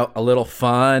 you know, a little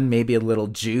fun, maybe a little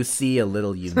juicy, a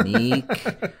little unique.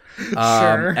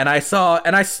 Sure. And I saw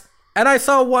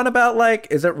one about, like,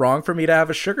 is it wrong for me to have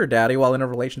a sugar daddy while in a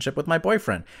relationship with my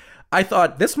boyfriend? I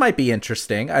thought this might be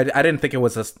interesting. I didn't think it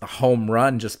was a home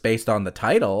run just based on the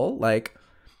title, like,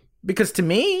 because to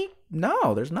me,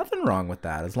 no, there's nothing wrong with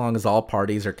that. As long as all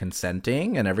parties are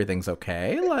consenting and everything's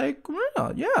okay, like,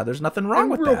 well, yeah, there's nothing wrong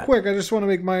with that. Real quick, I just want to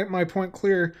make my point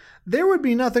clear. There would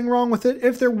be nothing wrong with it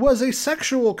if there was a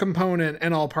sexual component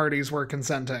and all parties were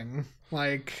consenting.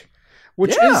 Like,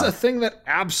 which is a thing that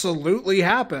absolutely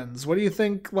happens. What do you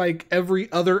think, like,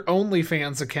 every other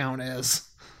OnlyFans account is?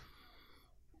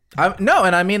 No,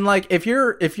 and I mean, like, if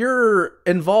you're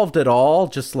involved at all,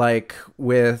 just like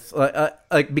with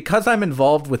like, because I'm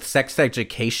involved with sex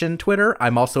education Twitter,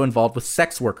 I'm also involved with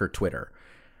sex worker Twitter,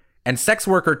 and sex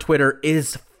worker Twitter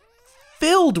is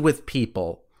filled with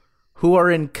people who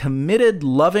are in committed,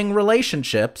 loving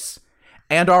relationships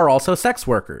and are also sex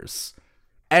workers,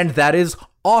 and that is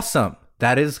awesome.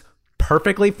 That is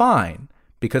perfectly fine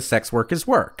because sex work is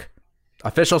work.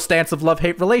 Official stance of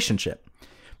love-hate relationship.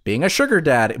 Being a sugar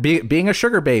daddy, being a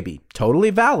sugar baby,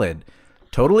 totally valid,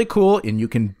 totally cool, and you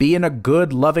can be in a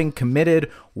good, loving,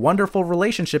 committed, wonderful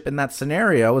relationship in that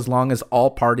scenario as long as all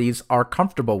parties are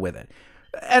comfortable with it.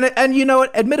 And you know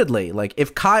what, admittedly, like,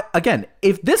 if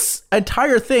this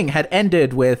entire thing had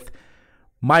ended with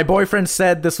my boyfriend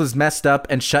said this was messed up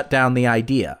and shut down the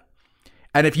idea,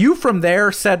 and if you from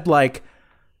there said, like,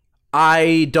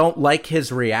 I don't like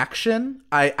his reaction,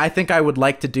 I think I would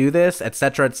like to do this,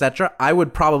 etc., I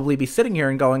would probably be sitting here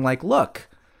and going, like, look,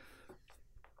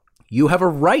 you have a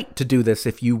right to do this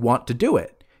if you want to do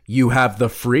it. You have the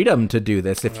freedom to do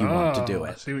this if you want to do it.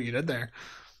 I see what you did there.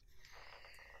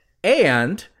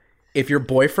 And if your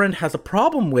boyfriend has a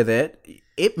problem with it,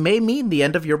 it may mean the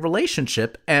end of your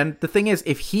relationship. And the thing is,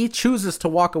 if he chooses to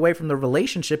walk away from the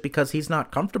relationship because he's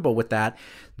not comfortable with that,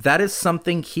 that is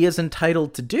something he is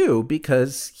entitled to do,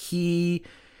 because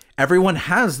everyone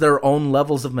has their own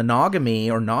levels of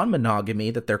monogamy or non-monogamy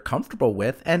that they're comfortable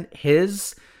with, and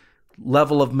his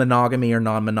level of monogamy or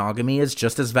non-monogamy is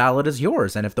just as valid as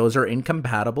yours. And if those are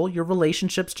incompatible, your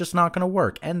relationship's just not going to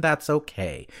work, and that's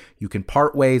okay. You can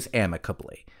part ways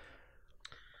amicably.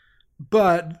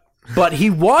 But he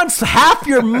wants half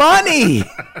your money.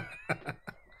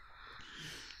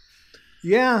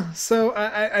 Yeah, so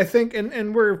I think,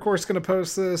 and we're of course going to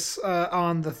post this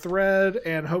on the thread,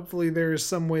 and hopefully there's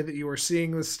some way that you are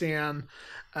seeing this, Stan.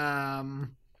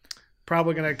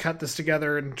 Probably going to cut this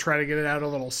together and try to get it out a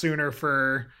little sooner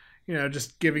for, you know,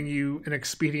 just giving you an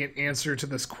expedient answer to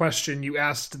this question you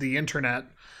asked the internet.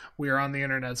 We are on the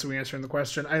internet, so we answering the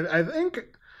question. I think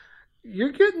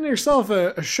you're getting yourself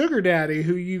a sugar daddy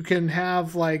who you can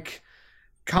have, like,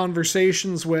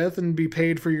 conversations with and be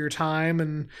paid for your time,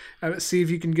 and see if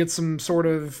you can get some sort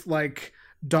of, like,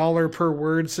 dollar per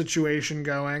word situation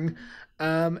going.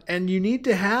 And you need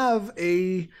to have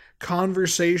a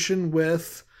conversation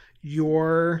with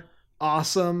your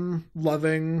awesome,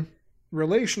 loving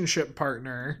relationship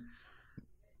partner.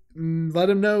 Let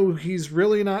him know he's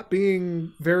really not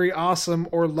being very awesome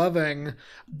or loving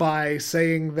by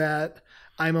saying that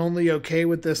I'm only okay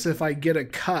with this if I get a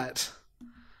cut.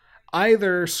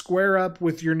 Either square up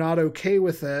with you're not okay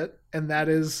with it, and that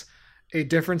is a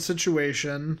different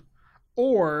situation,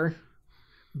 or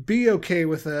be okay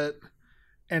with it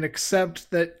and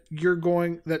accept that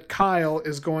that Kyle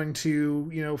is going to,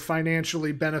 you know,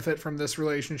 financially benefit from this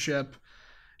relationship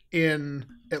in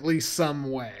at least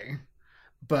some way.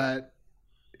 But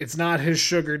it's not his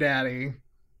sugar daddy.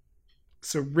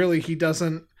 So really he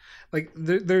doesn't, like,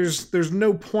 there's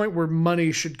no point where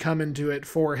money should come into it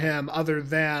for him other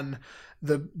than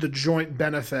the joint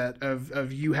benefit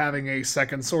of you having a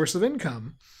second source of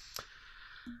income.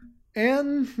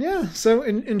 And yeah, so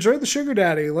enjoy the sugar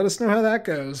daddy. Let us know how that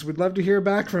goes. We'd love to hear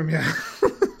back from you.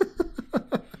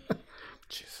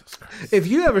 Jesus Christ. If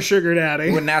you have a sugar daddy,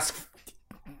 He wouldn't ask.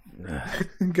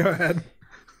 go ahead.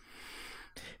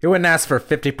 He wouldn't ask for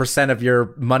 50% of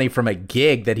your money from a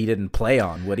gig that he didn't play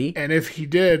on, would he? And if he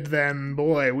did, then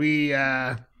boy, we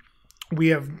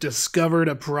have discovered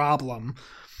a problem.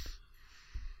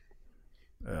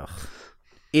 Ugh.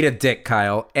 Eat a dick,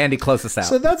 Kyle. Andy, close us out.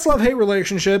 So that's love-hate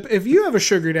relationship. If you have a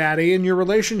sugar daddy and your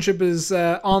relationship is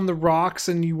on the rocks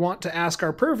and you want to ask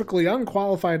our perfectly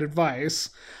unqualified advice,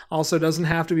 also doesn't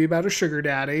have to be about a sugar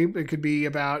daddy. It could be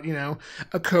about, a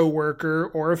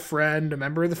coworker or a friend, a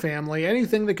member of the family,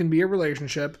 anything that can be a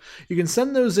relationship. You can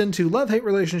send those into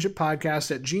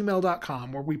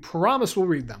lovehaterelationship.podcast@gmail.com, where we promise we'll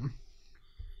read them.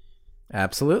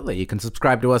 Absolutely. You can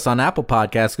subscribe to us on Apple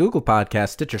Podcasts, Google Podcasts,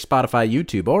 Stitcher, Spotify,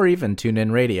 YouTube, or even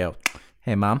TuneIn Radio.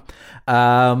 Hey, Mom.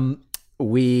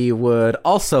 We would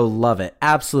also love it,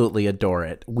 absolutely adore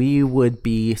it. We would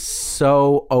be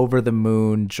so over the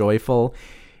moon joyful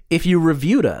if you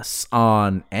reviewed us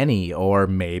on any or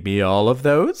maybe all of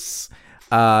those.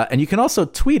 And you can also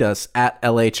tweet us at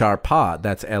LHRPod.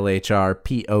 That's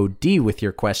LHRPOD with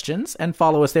your questions, and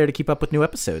follow us there to keep up with new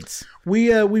episodes.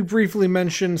 We briefly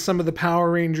mentioned some of the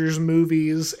Power Rangers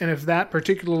movies, and if that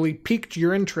particularly piqued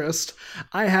your interest,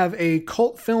 I have a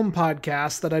cult film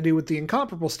podcast that I do with the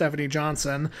incomparable Stephanie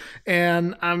Johnson,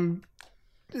 and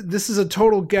this is a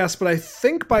total guess, but I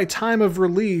think by time of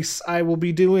release, I will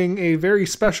be doing a very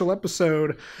special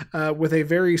episode with a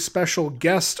very special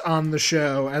guest on the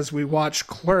show as we watch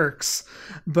Clerks.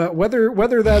 But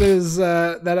whether that is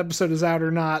that episode is out or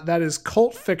not, that is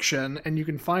Cult Fiction, and you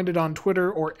can find it on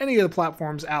Twitter or any of the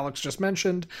platforms Alex just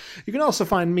mentioned. You can also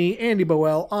find me, Andy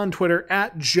Boel, on Twitter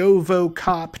at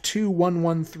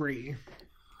JovoCop2113.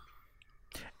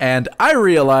 And I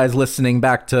realize, listening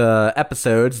back to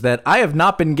episodes, that I have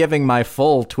not been giving my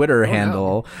full Twitter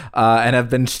handle and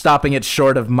have been stopping it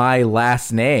short of my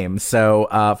last name. So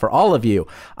for all of you,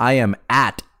 I am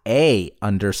at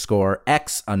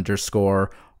A_X_RUIZ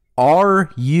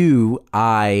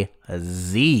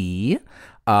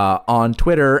on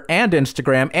Twitter and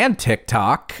Instagram and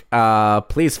TikTok.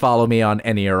 Please follow me on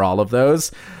any or all of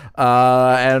those.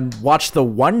 And watch the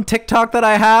one TikTok that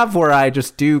I have where I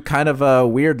just do kind of a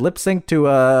weird lip sync to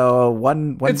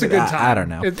one. It's a good time. I don't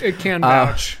know. It can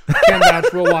vouch. Can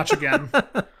vouch. We'll watch again.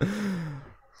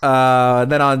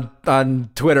 And then on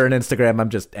Twitter and Instagram, I'm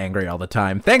just angry all the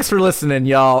time. Thanks for listening,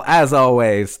 y'all. As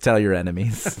always, tell your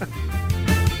enemies.